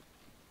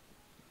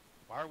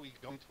 Why are we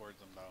going towards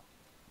him, though?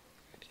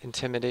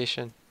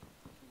 Intimidation.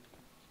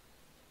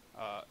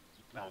 Uh,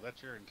 no,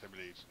 that's your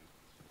intimidation.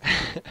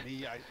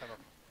 Me, I have a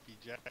funky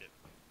jacket.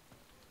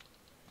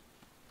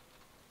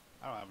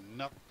 I don't have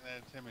nothing that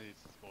intimidates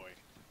this boy.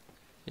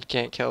 You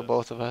can't What's kill this?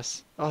 both of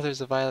us. Oh,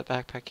 there's a violet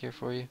backpack here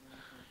for you.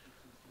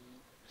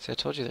 See, I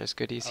told you there's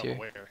goodies Oh, here.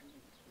 where?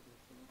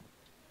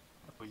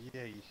 Oh,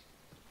 yay.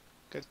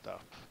 Good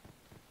stuff.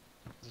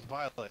 It's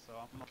violet, so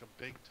I'm like a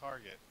big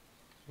target.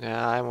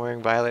 Yeah, I'm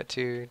wearing violet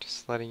too,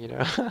 just letting you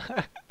know.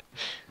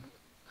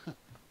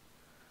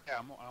 Yeah,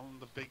 I'm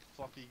the big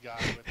fluffy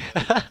guy with the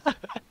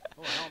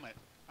oh, a helmet.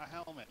 A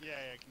helmet. Yeah,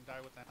 I can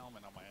die with a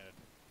helmet on my head.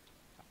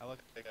 I look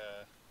like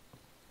a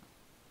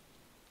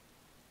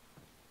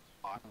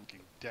oh, I'm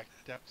looking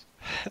decked out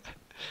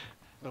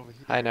over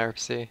Hi, here.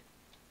 Narpsy.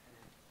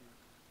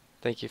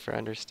 Thank you for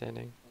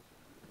understanding.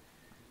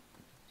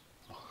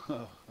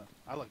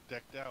 I look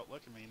decked out.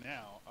 Look at me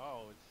now.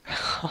 Oh, I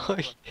Oh, look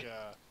like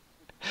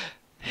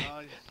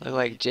oh look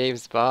like jeez.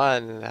 James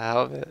Bond and the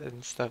helmet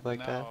and stuff I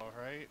like that. know,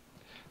 right?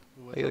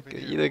 Ooh, what's You up look, in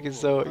here? you looking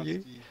Ooh, a so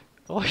you. rusty.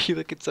 Oh, you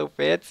looking so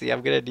fancy.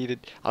 I'm gonna need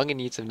it. I'm gonna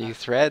need some new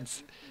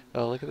threads.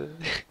 Oh, look at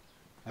this.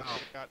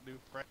 Oh, I got new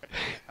friends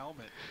and a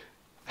helmet.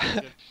 This is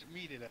good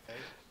me today.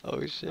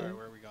 Oh All shit. right,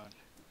 where are we going?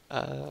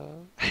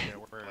 Uh. Yeah,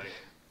 we're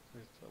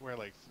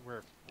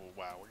oh,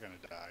 wow, we're gonna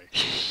die.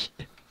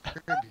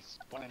 We're gonna be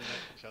spawning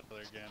at each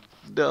other again.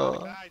 We're gonna No.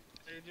 die,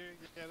 stranger.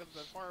 Yeah, that's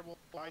a horrible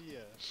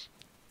idea.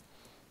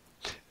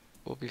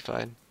 We'll be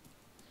fine.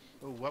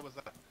 Oh, what was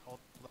that? Hold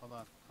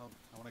on.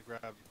 I want to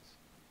grab these.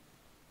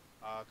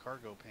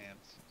 Cargo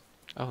pants.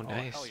 Oh, Oh,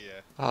 hell nice.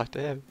 yeah. Oh,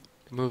 damn.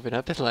 Moving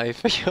up in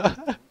life.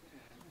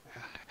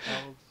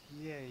 Hell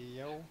yeah,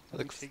 yo.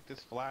 Let me Looks. take this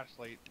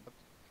flashlight.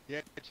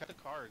 Yeah, check the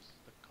cars.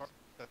 The car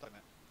that's on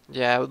it.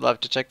 Yeah, I would love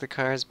to check the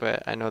cars,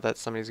 but I know that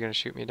somebody's gonna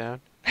shoot me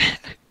down.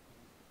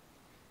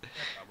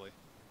 Yeah, probably.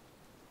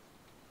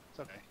 It's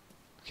okay.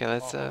 Okay,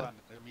 Oh, hold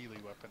on. The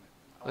melee weapon.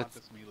 I want let's.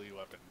 this melee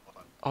weapon. Hold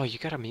on. Oh, you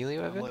got a melee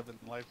I'm weapon? living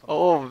life on the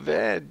Oh fringe.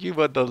 man, you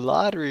won the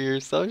lottery or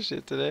some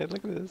shit today.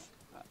 Look at this.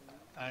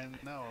 I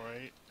know,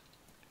 right?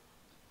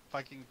 If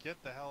I can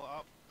get the hell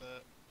up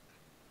the...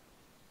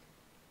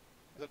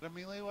 Is it a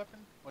melee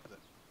weapon? What is it?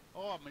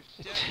 Oh, a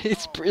machete!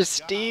 It's Oh my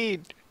god!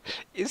 pristine.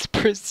 It's Oh,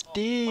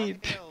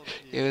 pristine. hell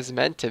It was yeah!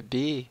 meant to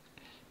be.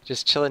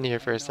 Just chilling here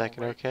for I a know,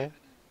 second, right? okay?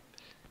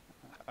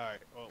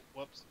 Alright, oh,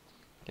 whoops.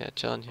 Yeah,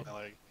 chilling here. My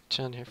leg.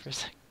 Chilling here for a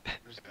second.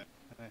 Where's it?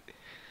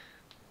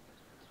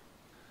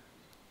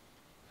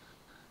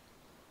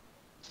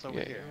 It's over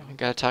Yeah, here. Let we me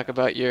gotta take it talk down.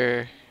 about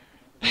your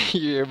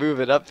you're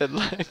moving up in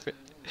life.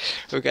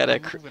 We gotta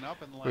I'm moving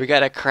up in we life.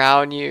 gotta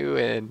crown you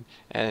and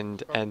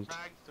and From and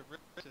rags to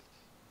riches.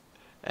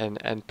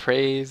 and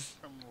praise.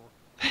 From...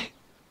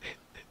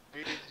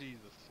 Praise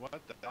Jesus.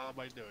 What the hell am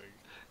I doing?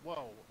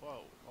 Whoa,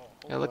 whoa, oh,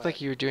 It hold looked on.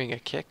 like you were doing a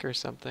kick or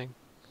something.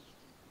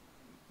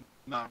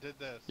 No, I did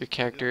this. Your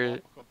I did a character,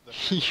 walk up the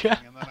fence yeah.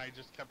 thing, and then I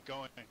just kept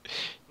going.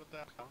 What the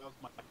hell? That was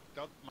my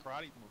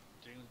karate move,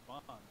 James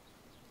Bond.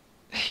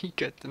 You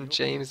got them Nope.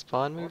 James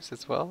Bond moves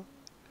as well.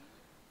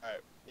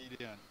 Alright, what are you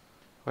doing?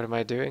 What am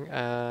I doing?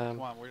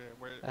 Come on,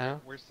 I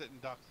don't. we're sitting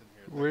ducks in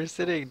here. We're That's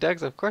cool. sitting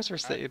ducks. Of course, we're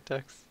Alright. sitting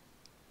ducks.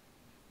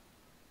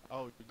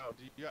 Oh, no,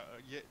 do you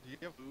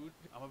have food?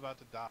 I'm about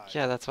to die.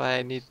 Yeah, that's why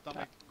I My need.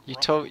 stomach You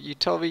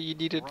told me you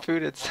needed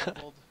food. It's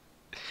rumbled,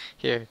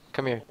 here.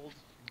 Come here. rumbled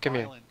Come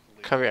here. violently.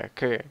 Come here.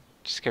 Come here.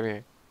 Just come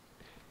here.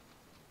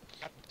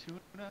 Got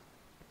tuna?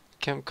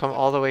 Come Is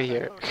all the way that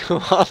here. how it Come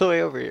goes? all the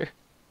way over here.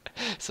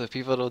 So if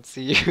people don't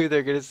see you,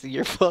 they're gonna see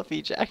your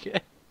fluffy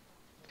jacket.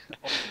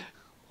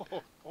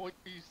 Oh,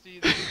 you see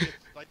this gets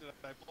like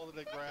I fall to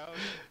the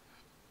ground.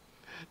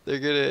 They're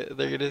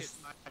I gonna. hit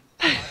my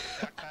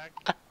backpack.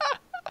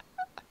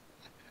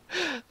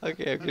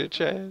 Okay, I'm gonna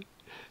try it.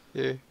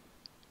 Here.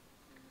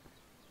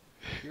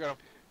 You're gonna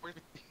force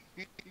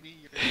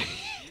me.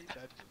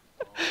 That just,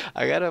 oh.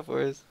 I got a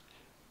force.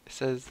 It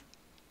says,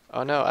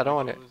 "Oh no, I My don't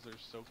want it. clothes are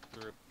soaked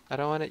through. I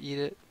don't want to eat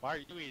it." Why are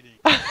you eating?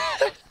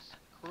 That's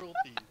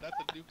cruelty. That's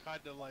a new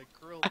kind of like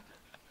cruelty.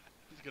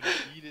 He's gonna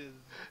eat his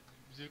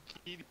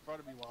zucchini in front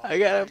of me while I I'm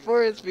gotta dying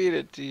force upstairs. feed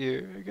it to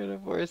you. I gotta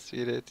force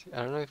feed it.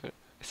 I don't know if it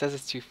says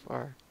it's too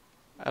far.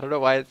 I don't know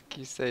why it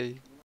keeps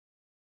saying.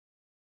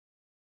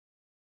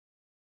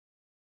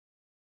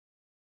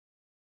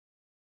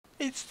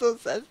 It still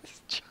says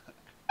it's.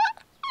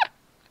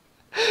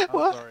 I'm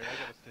What? sorry, I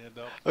gotta stand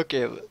up.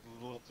 Okay. This is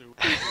a little too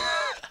weird.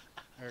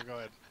 Here, go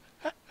ahead.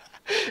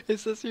 It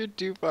says you're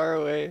too far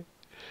away.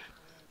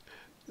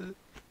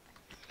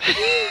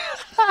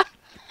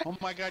 Oh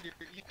my god, you're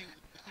eating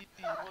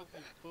zucchini,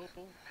 you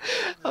fool.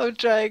 I'm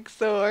trying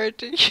so hard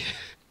to.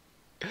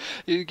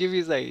 You give me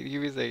a second.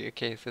 Give me a second.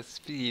 Okay, it says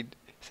speed.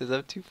 It says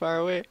I'm too far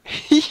away.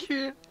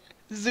 Your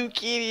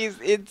zucchini is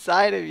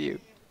inside of you.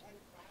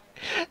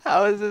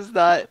 How is this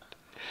not?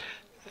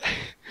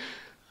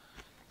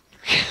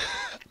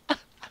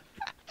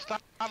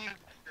 Stop!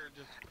 You're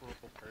just a cruel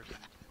person.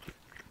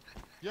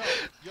 Yo,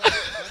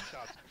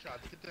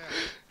 gunshots, get down.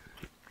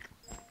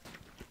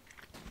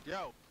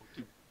 Yo,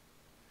 dude,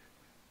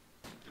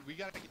 we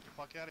gotta get the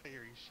fuck out of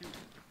here. He's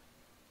shooting.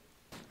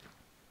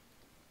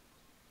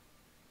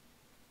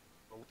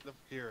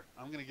 Here,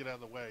 I'm gonna get out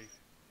of the way.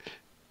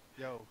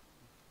 Yo,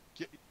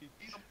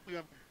 you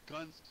have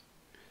guns.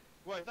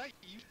 What, is that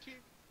you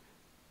shooting?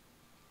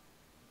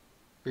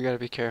 We gotta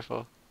be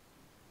careful.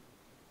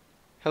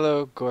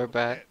 Hello, Oh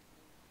Gorbat. shit.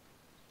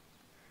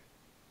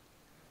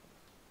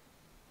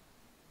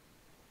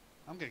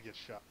 I'm gonna get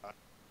shot.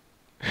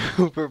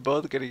 We're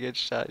both gonna get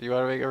shot. You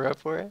wanna make a run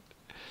for it?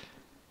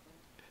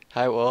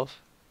 Hi,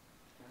 Wolf.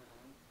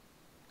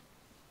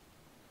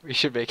 We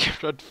should make a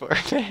run for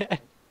it, man.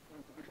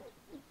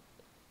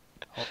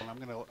 Hold on,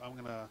 I'm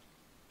gonna.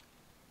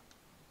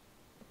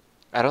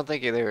 I don't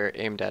think they were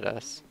aimed at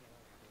us.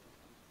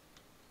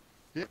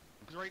 Yeah,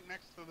 it's right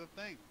next to the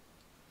thing.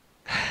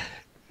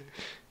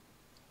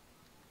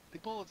 The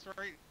bullets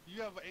right.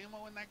 You have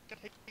ammo in that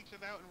takes it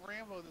out and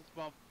Rambo this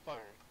motherfucker.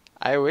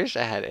 I wish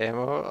I had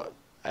ammo.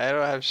 I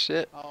don't have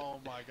shit. Oh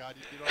my god,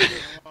 you don't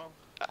have ammo?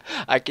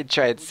 I could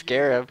try and Would you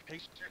scare him.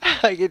 picture?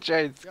 I could try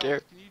and Yo, scare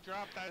him. can you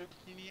drop that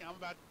bikini? I'm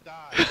about to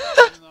die.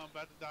 Even though I'm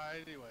about to die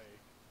anyway.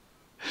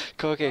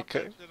 Okay, Drop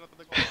that shit on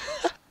the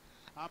ground.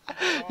 I'm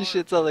Your starving.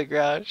 shit's on the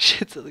ground.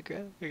 Shit's on the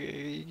ground. Okay,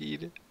 you can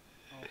eat it.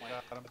 Oh my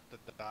god, I'm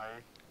about to die.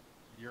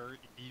 You're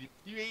eating.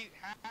 You ate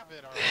half of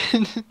it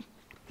already.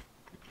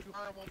 You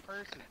horrible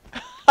person.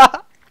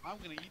 I'm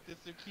gonna eat this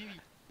zucchini.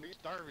 You're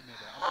starving to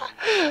death.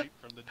 I'm gonna eat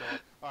from the door.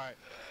 Alright,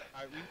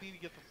 we need to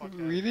get the fuck out.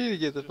 We need to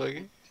get the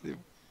Just- fuck.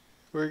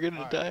 We're gonna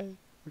Alright. die.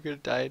 We're gonna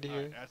die in here.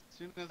 Alright, as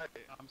soon as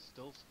I'm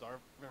still starving.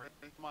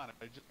 Come on,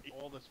 I just ate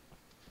all this.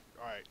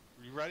 Alright,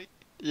 you ready?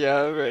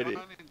 Yeah, I'm ready.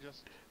 Run and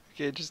just,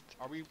 Okay, just.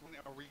 are we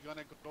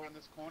gonna go in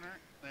this corner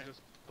and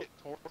just get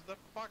towards the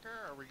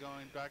fucker? Or are we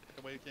going back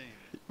the way it came?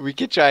 We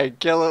could try and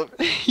kill him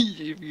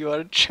if you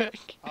want to try. You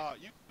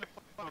can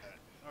fuck that.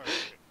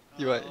 Alright.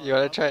 You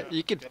wanna try?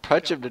 You could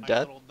punch him to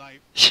death. Little knife.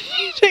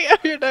 Take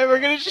out your knife. We're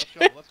gonna Let's shake.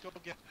 go. Let's go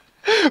get.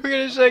 We're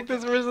gonna shake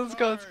this person's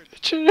guns.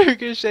 We're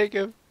gonna shake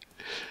him.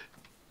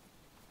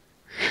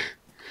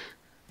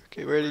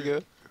 Okay, where'd he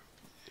go?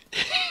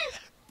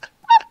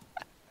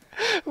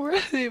 Where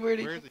is he? Where'd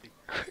he Where go? is he?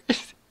 Where is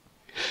he?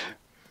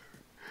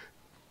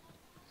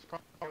 He's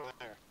probably over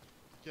there.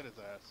 Get his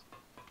ass.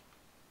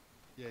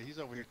 Yeah, he's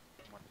over here.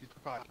 He's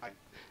probably hiding.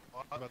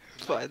 Oh, I'm about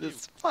to Fly snipe you.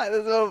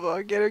 this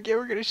over. Get him.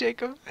 We're gonna shake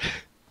him.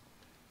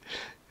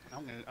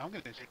 I'm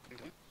gonna shake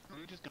him.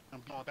 We're just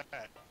gonna be all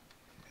that.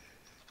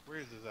 Where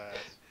is his ass?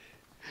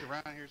 He's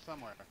around here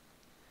somewhere.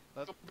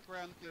 Let's go back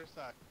around the other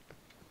side.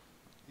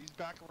 He's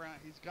back around.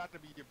 He's got to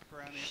be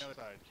around the other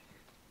side.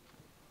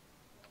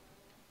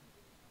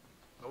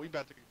 Oh, we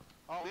about to.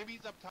 Oh, maybe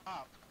he's up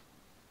top.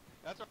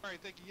 That's where I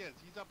think he is.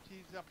 He's up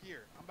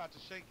here. I'm about to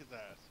shake his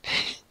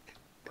ass.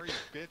 Where are you,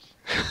 bitch?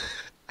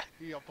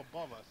 He up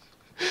above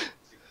us.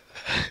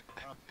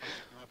 Up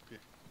here.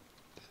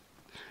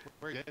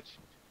 Where are you, bitch?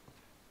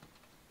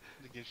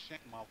 To get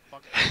shanked,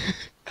 motherfucker.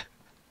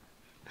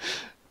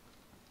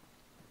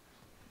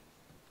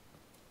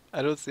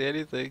 I don't see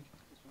anything.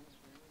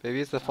 Maybe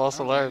it's the I false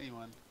don't see alarm.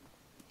 anyone.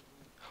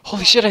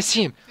 Holy shit! I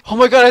see him. Oh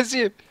my god! I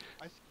see him.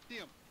 I see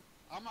him.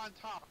 I'm on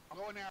top. I'm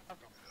going after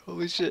him.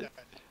 Holy shit! That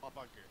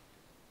motherfucker.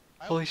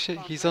 I Holy was shit!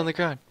 on He's on the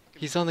ground.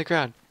 He's on the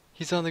ground.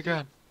 He's on the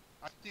ground.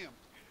 I see him.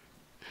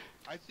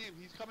 I see him.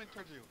 He's coming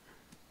towards you.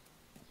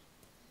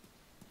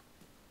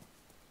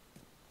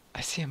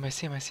 I see him. I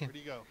see him. I see him.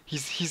 Where'd he go?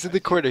 He's I in the see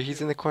corner. him He's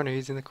too. in the corner.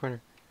 He's in the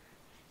corner.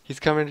 He's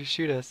coming to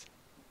shoot us.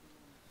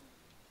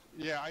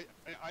 Yeah, I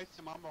see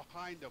him. I'm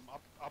behind him.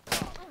 Up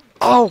top.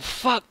 Oh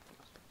fuck!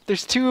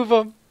 There's two of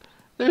them.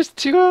 There's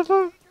two of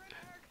them.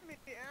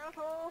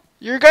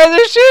 You guys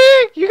are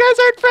shooting. You guys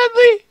aren't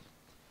friendly.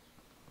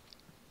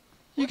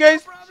 You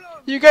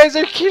guys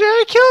are trying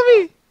to kill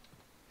me.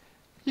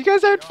 You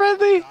guys aren't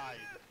friendly. Died.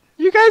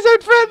 You guys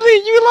aren't friendly.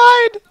 You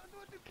lied.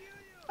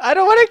 I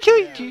don't want to kill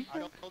Yeah, you. I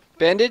don't-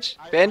 Bandage.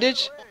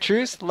 Bandage.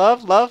 Truce.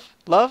 Love. Love.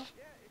 Love.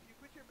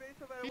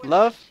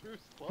 Love.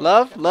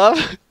 Love.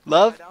 Love.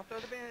 Love. I'll throw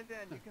the bandage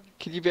in. You can...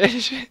 Can you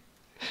bandage me?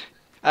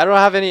 I don't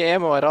have any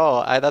ammo at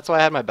all. That's why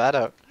I had my bat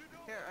out.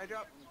 Here, I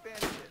dropped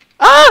bandages.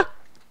 Ah!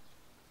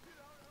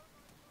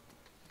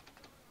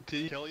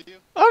 Did he kill you?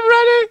 I'm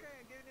running. Okay,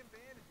 I'm giving him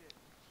bandages.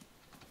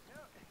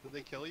 Did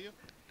they kill you?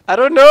 I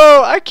don't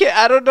know. I can't.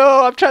 I don't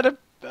know. I'm trying. These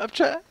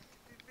bandages,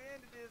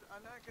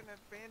 I'm not gonna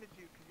bandage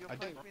you because you'll I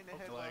punch didn't me in the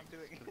head while I'm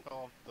doing it.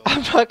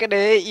 I'm not gonna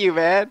hit you,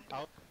 man.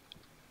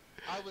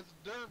 I was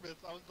nervous.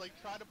 I was like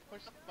trying to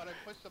push up, but I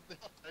pushed up the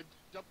hill. I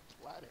jumped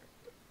the ladder.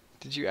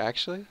 Did you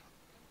actually?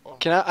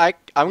 Can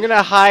I'm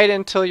gonna hide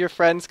until your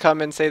friends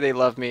come and say they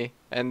love me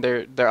and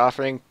they're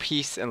offering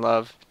peace and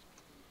love.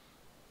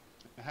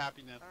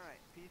 Happiness. Alright,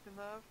 peace and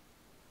love.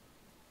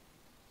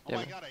 Oh Yeah,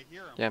 my man. god, I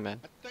hear him. Yeah, man.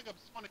 I think I'm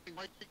spawning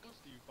right close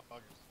to you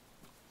fuckers.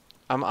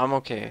 I'm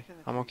okay. Finish in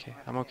the I'm tree. okay. I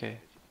have I'm a okay.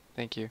 bandage.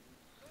 Thank you.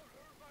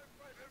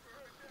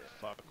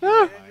 Fuck.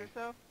 Ah! You Bandage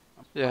yourself?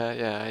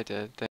 Yeah, I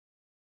did.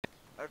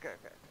 Okay.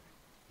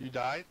 You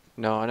died?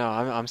 No,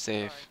 I'm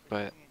safe, Sorry for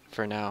but shooting you.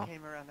 for now.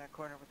 Came around that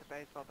corner with the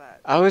baseball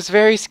bat. I was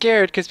very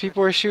scared because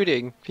people were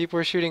shooting. People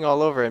were shooting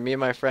all over, and me and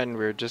my friend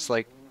we were just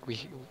like we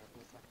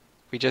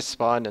just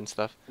spawned and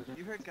stuff.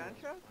 You heard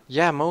gunshots?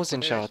 Yeah,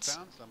 Mosin Hey, I shots.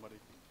 found somebody.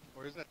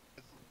 Where is that?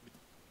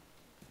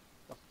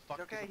 The fuck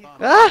Okay, is he's on?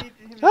 Ah!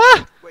 we need him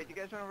Ah! Wait, you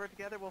guys want to work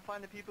together? We'll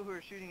find the people who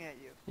are shooting at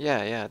you.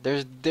 Yeah.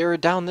 They were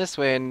down this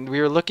way, and we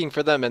were looking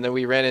for them, and then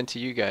we ran into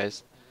you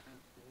guys.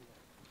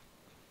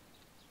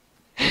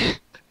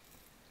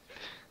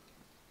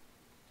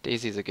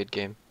 DayZ's a good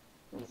game.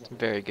 It's a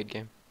very good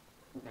game.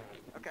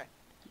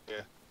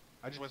 Yeah.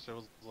 I just wish it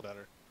was a little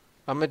better.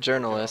 I'm a They get off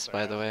journalist, their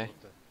by the asses way.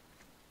 with the.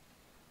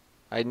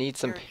 I need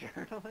some. You're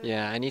a journalist?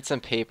 Yeah, I need some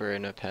paper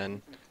and a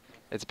pen.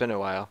 It's been a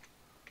while.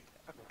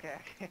 Okay.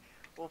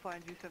 We'll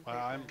find you some Well,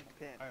 paper I'm and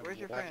pen. I'm Where's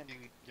your friend?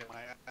 lagging and get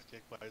my ass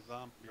kicked by a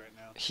zombie right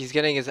now. He's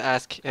getting his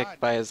ass God. kicked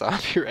by a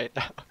zombie right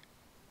now.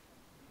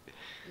 Was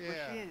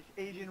Yeah. she an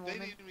Asian They woman?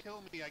 didn't even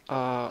kill me. I killed.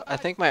 I God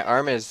think my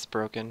arm damn it! is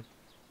broken.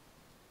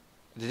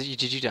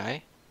 Did you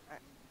die?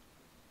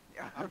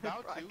 Yeah, I'm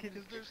about I to, can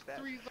because there's fix that.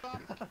 3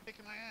 zombies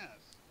kicking my ass.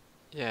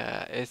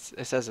 Yeah, it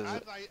says it's,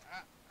 As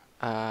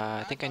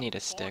I as think I I'm need a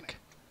spawning. stick.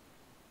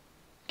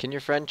 Can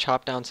your friend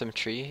chop down some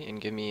tree and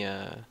give me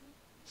a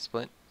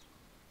splint?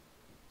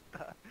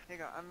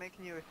 Hang on, I'm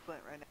making you a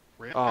splint right now.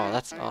 Really? Oh,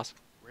 that's awesome.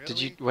 Did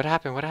you? Really? What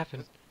happened? What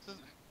happened? This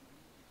isn't.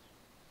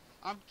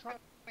 I'm trying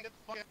to get the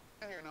fuck out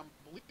of here and I'm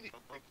bleeding.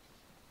 Like,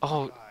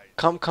 Oh, guys.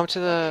 come to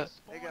I the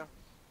There you go.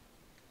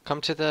 come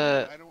to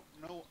the. I don't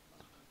know.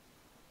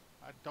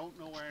 I don't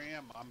know where I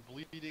am. I'm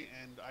bleeding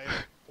and I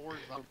have 4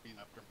 zombies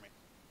after me.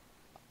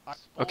 I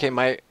spawned Okay,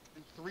 my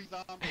and 3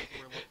 zombies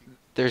were looking.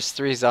 there's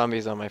 3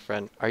 zombies on my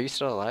friend. Are you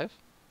still alive?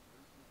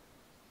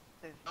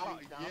 There's Oh,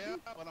 3 yeah,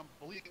 zombies? but I'm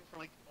bleeding from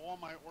like all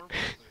my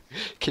orifices.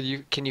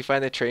 Can you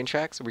find the train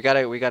tracks? We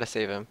gotta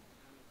save him.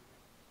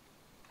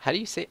 How do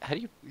you say? How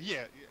do you?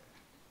 Yeah, yeah.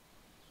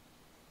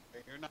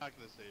 You're not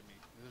gonna save me.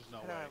 There's no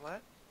How do I way.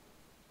 what?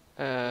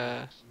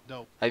 There's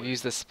no I've way.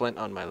 used the splint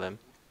on my limb.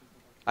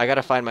 I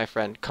gotta find my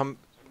friend. Come.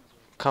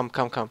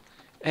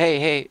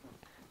 Hey.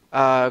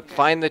 Okay.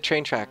 Find the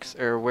train tracks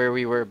or where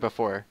we were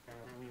before.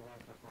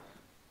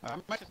 I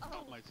might just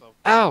kill myself.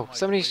 Ow! I'm, like,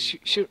 Somebody rage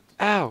shoot!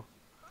 mode. Ow!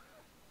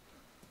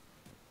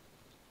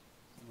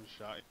 Someone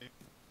shot you.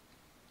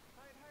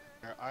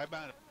 Here, I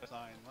found a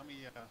sign. Let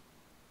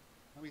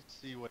me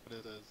see what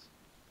this is.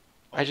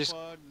 I just.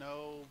 Alpha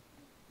no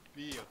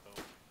vehicle.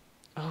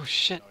 Oh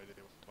shit! No idea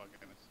what the fuck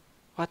it is.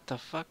 What the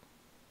fuck?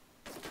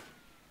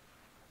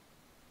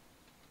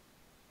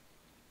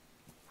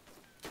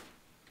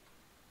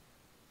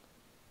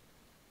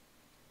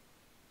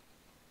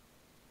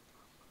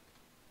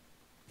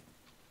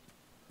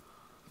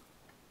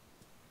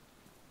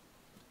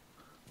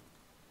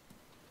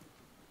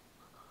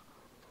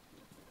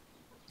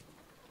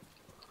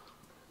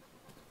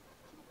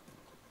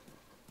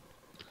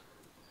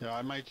 Yeah,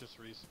 I might just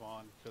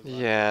respawn because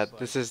Yeah, I'm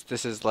this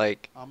just, is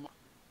like I'm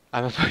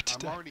I'm about to I'm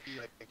die. already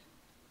like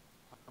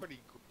I'm already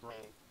gray.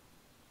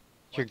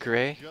 You're Like,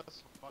 gray?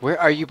 just fucking Where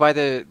are you by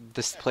spawned.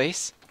 this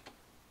place?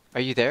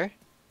 Are you there?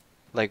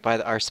 Like by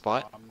our No,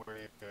 spot? I'm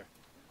way here.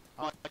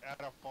 I'm like at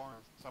a farm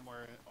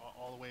somewhere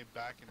all the way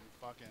back in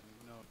fucking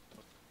no.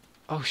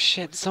 Oh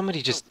shit! Look at Somebody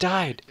the just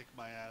zombie died. kick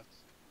my ass.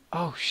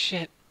 Oh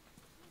shit!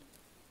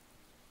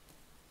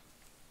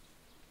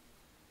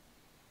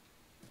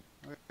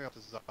 I got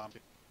this zombie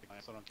kick my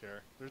ass. I don't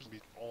care. There's gonna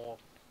be all.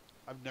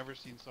 I've never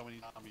seen so many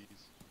zombies.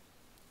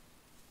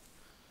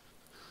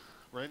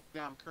 Right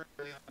now, I'm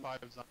currently on 5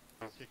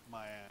 zombies kicking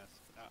my ass.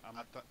 I'm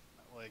not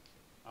like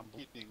I'm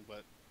bleeding,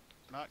 but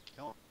not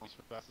killing me as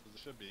fast as it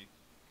should be.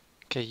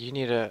 Okay,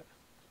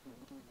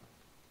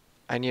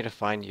 I need to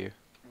find you.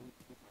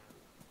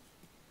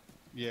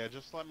 Yeah,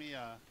 just let me.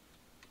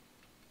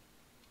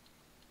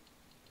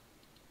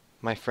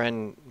 My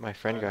friend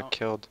got I'll,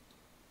 killed.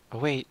 Oh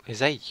wait, is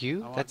that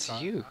you? I'm on That's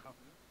top. you.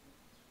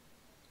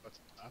 What's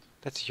that?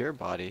 That's your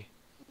body.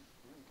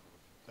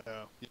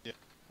 Oh, yeah.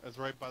 It's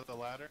right by the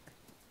ladder.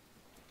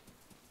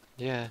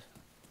 Yeah.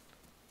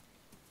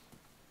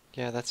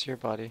 Yeah, that's your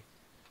body.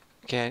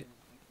 Okay,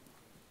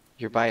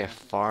 you're by a Yeah.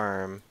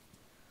 farm.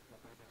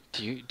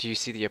 Do you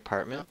see the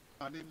apartment?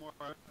 No, I need more.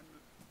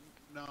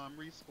 No, I'm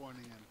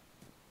respawning in.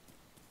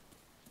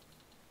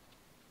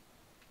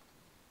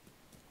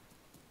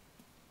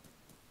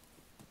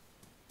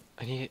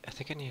 I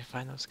think I need to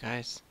find those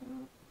guys.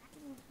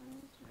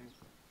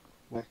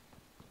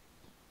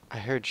 I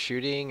heard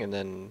shooting and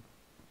then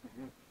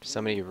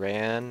somebody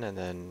ran and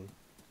then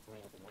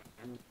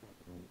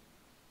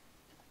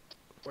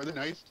Were they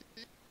nice to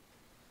you?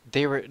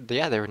 they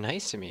were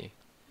nice to me.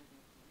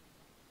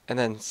 And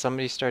then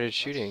somebody started That's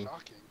shooting.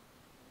 shocking.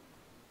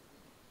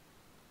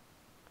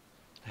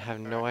 I have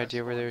no Alright, I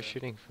idea where they were spawned in.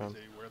 shooting Let's from.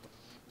 see, where the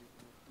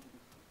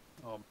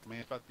oh man,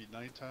 it's about to be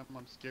nighttime.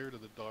 I'm scared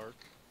of the dark.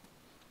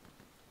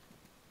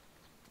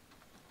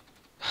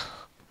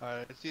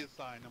 Alright, I see a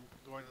sign. I'm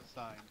going to the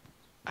sign.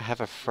 I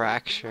have a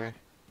fracture.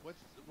 What's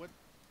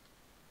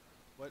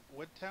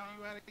what town are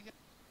you at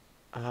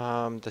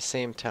again? The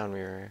same town we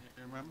were.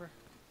 You remember?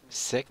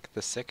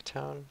 The sick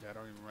town? Yeah, I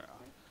don't even remember.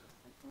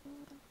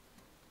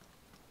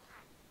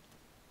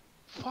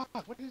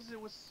 Fuck! What is it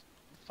with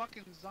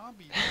fucking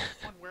zombies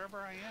going wherever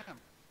I am?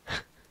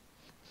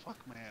 Fuck,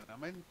 man.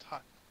 I'm in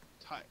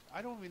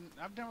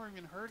I've never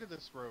even heard of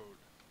this road.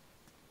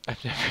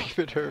 I've never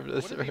even heard of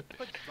this What did they road.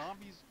 put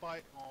zombies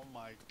by? Oh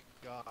my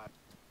god.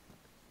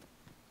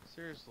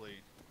 Seriously,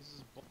 this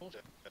is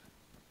bullshit.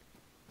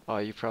 Oh,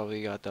 you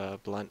probably got the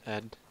blunt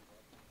Ed.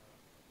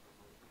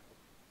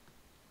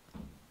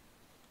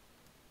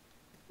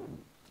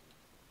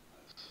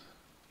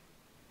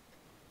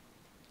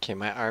 Okay,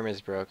 my arm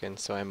is broken,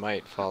 so I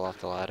might fall off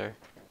the ladder.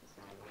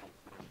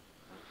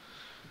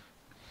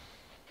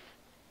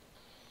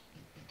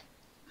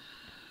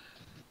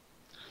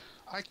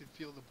 I can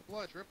feel the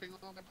blood dripping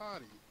on my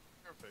body.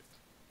 Perfect.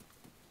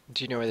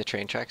 Do you know where the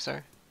train tracks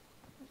are?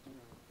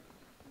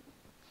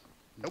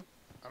 Nope.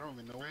 I don't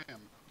even know where I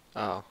am.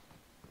 Oh.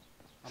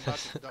 I'm about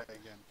to die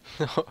again.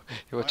 No,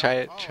 we'll My try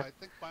arm, it. oh, I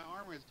think my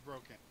arm is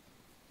broken.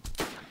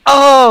 The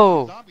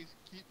Oh! zombies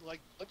keep like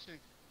glitching.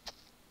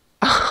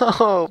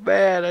 Oh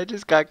man, I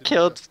just got Did you?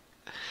 killed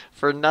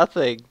for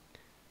nothing.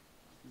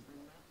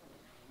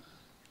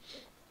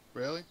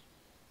 Really?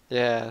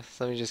 Yeah,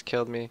 somebody just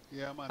killed me.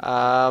 Yeah, I'm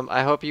on.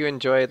 I hope you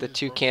enjoy You the just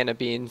 2 broke. can of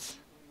beans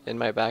in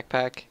my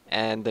backpack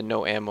and the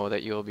no ammo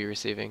that you will be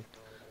receiving.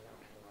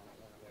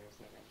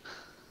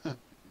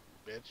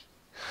 Bitch.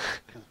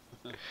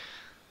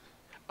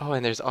 Oh,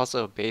 and there's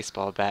also a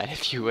baseball bat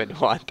if you would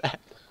want that.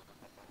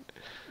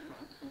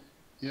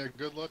 Yeah,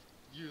 good luck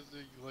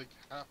using like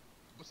half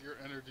of your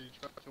energy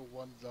to kill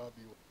one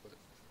zombie with it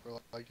for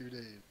like 2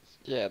 days.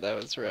 Yeah, that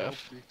was I hope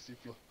rough. it makes you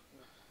feel.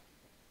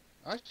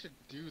 I should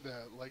do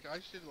that. Like, I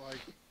should like,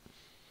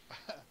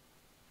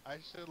 I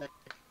should like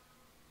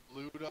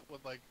loot up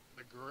with like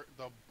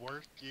the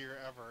worst gear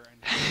ever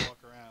and just walk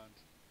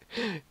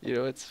around. You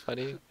know what's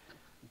funny?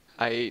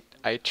 I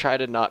try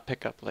to not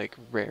pick up like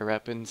rare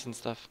weapons and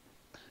stuff.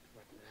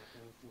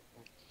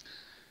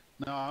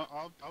 No,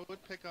 I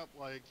would pick up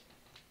like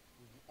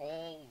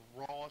all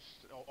raw,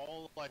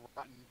 all like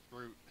rotten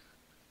fruit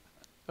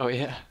Oh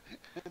yeah.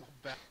 and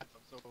bats,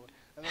 so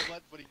and then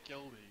let somebody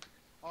kill me.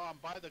 Oh, I'm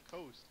by the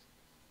coast.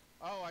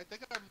 Oh, I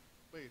think I'm.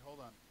 Wait, hold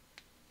on.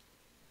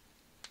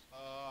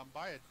 I'm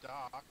by a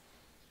dock.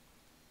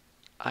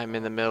 I'm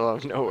in the middle of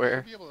I should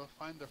nowhere. be able to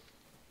find the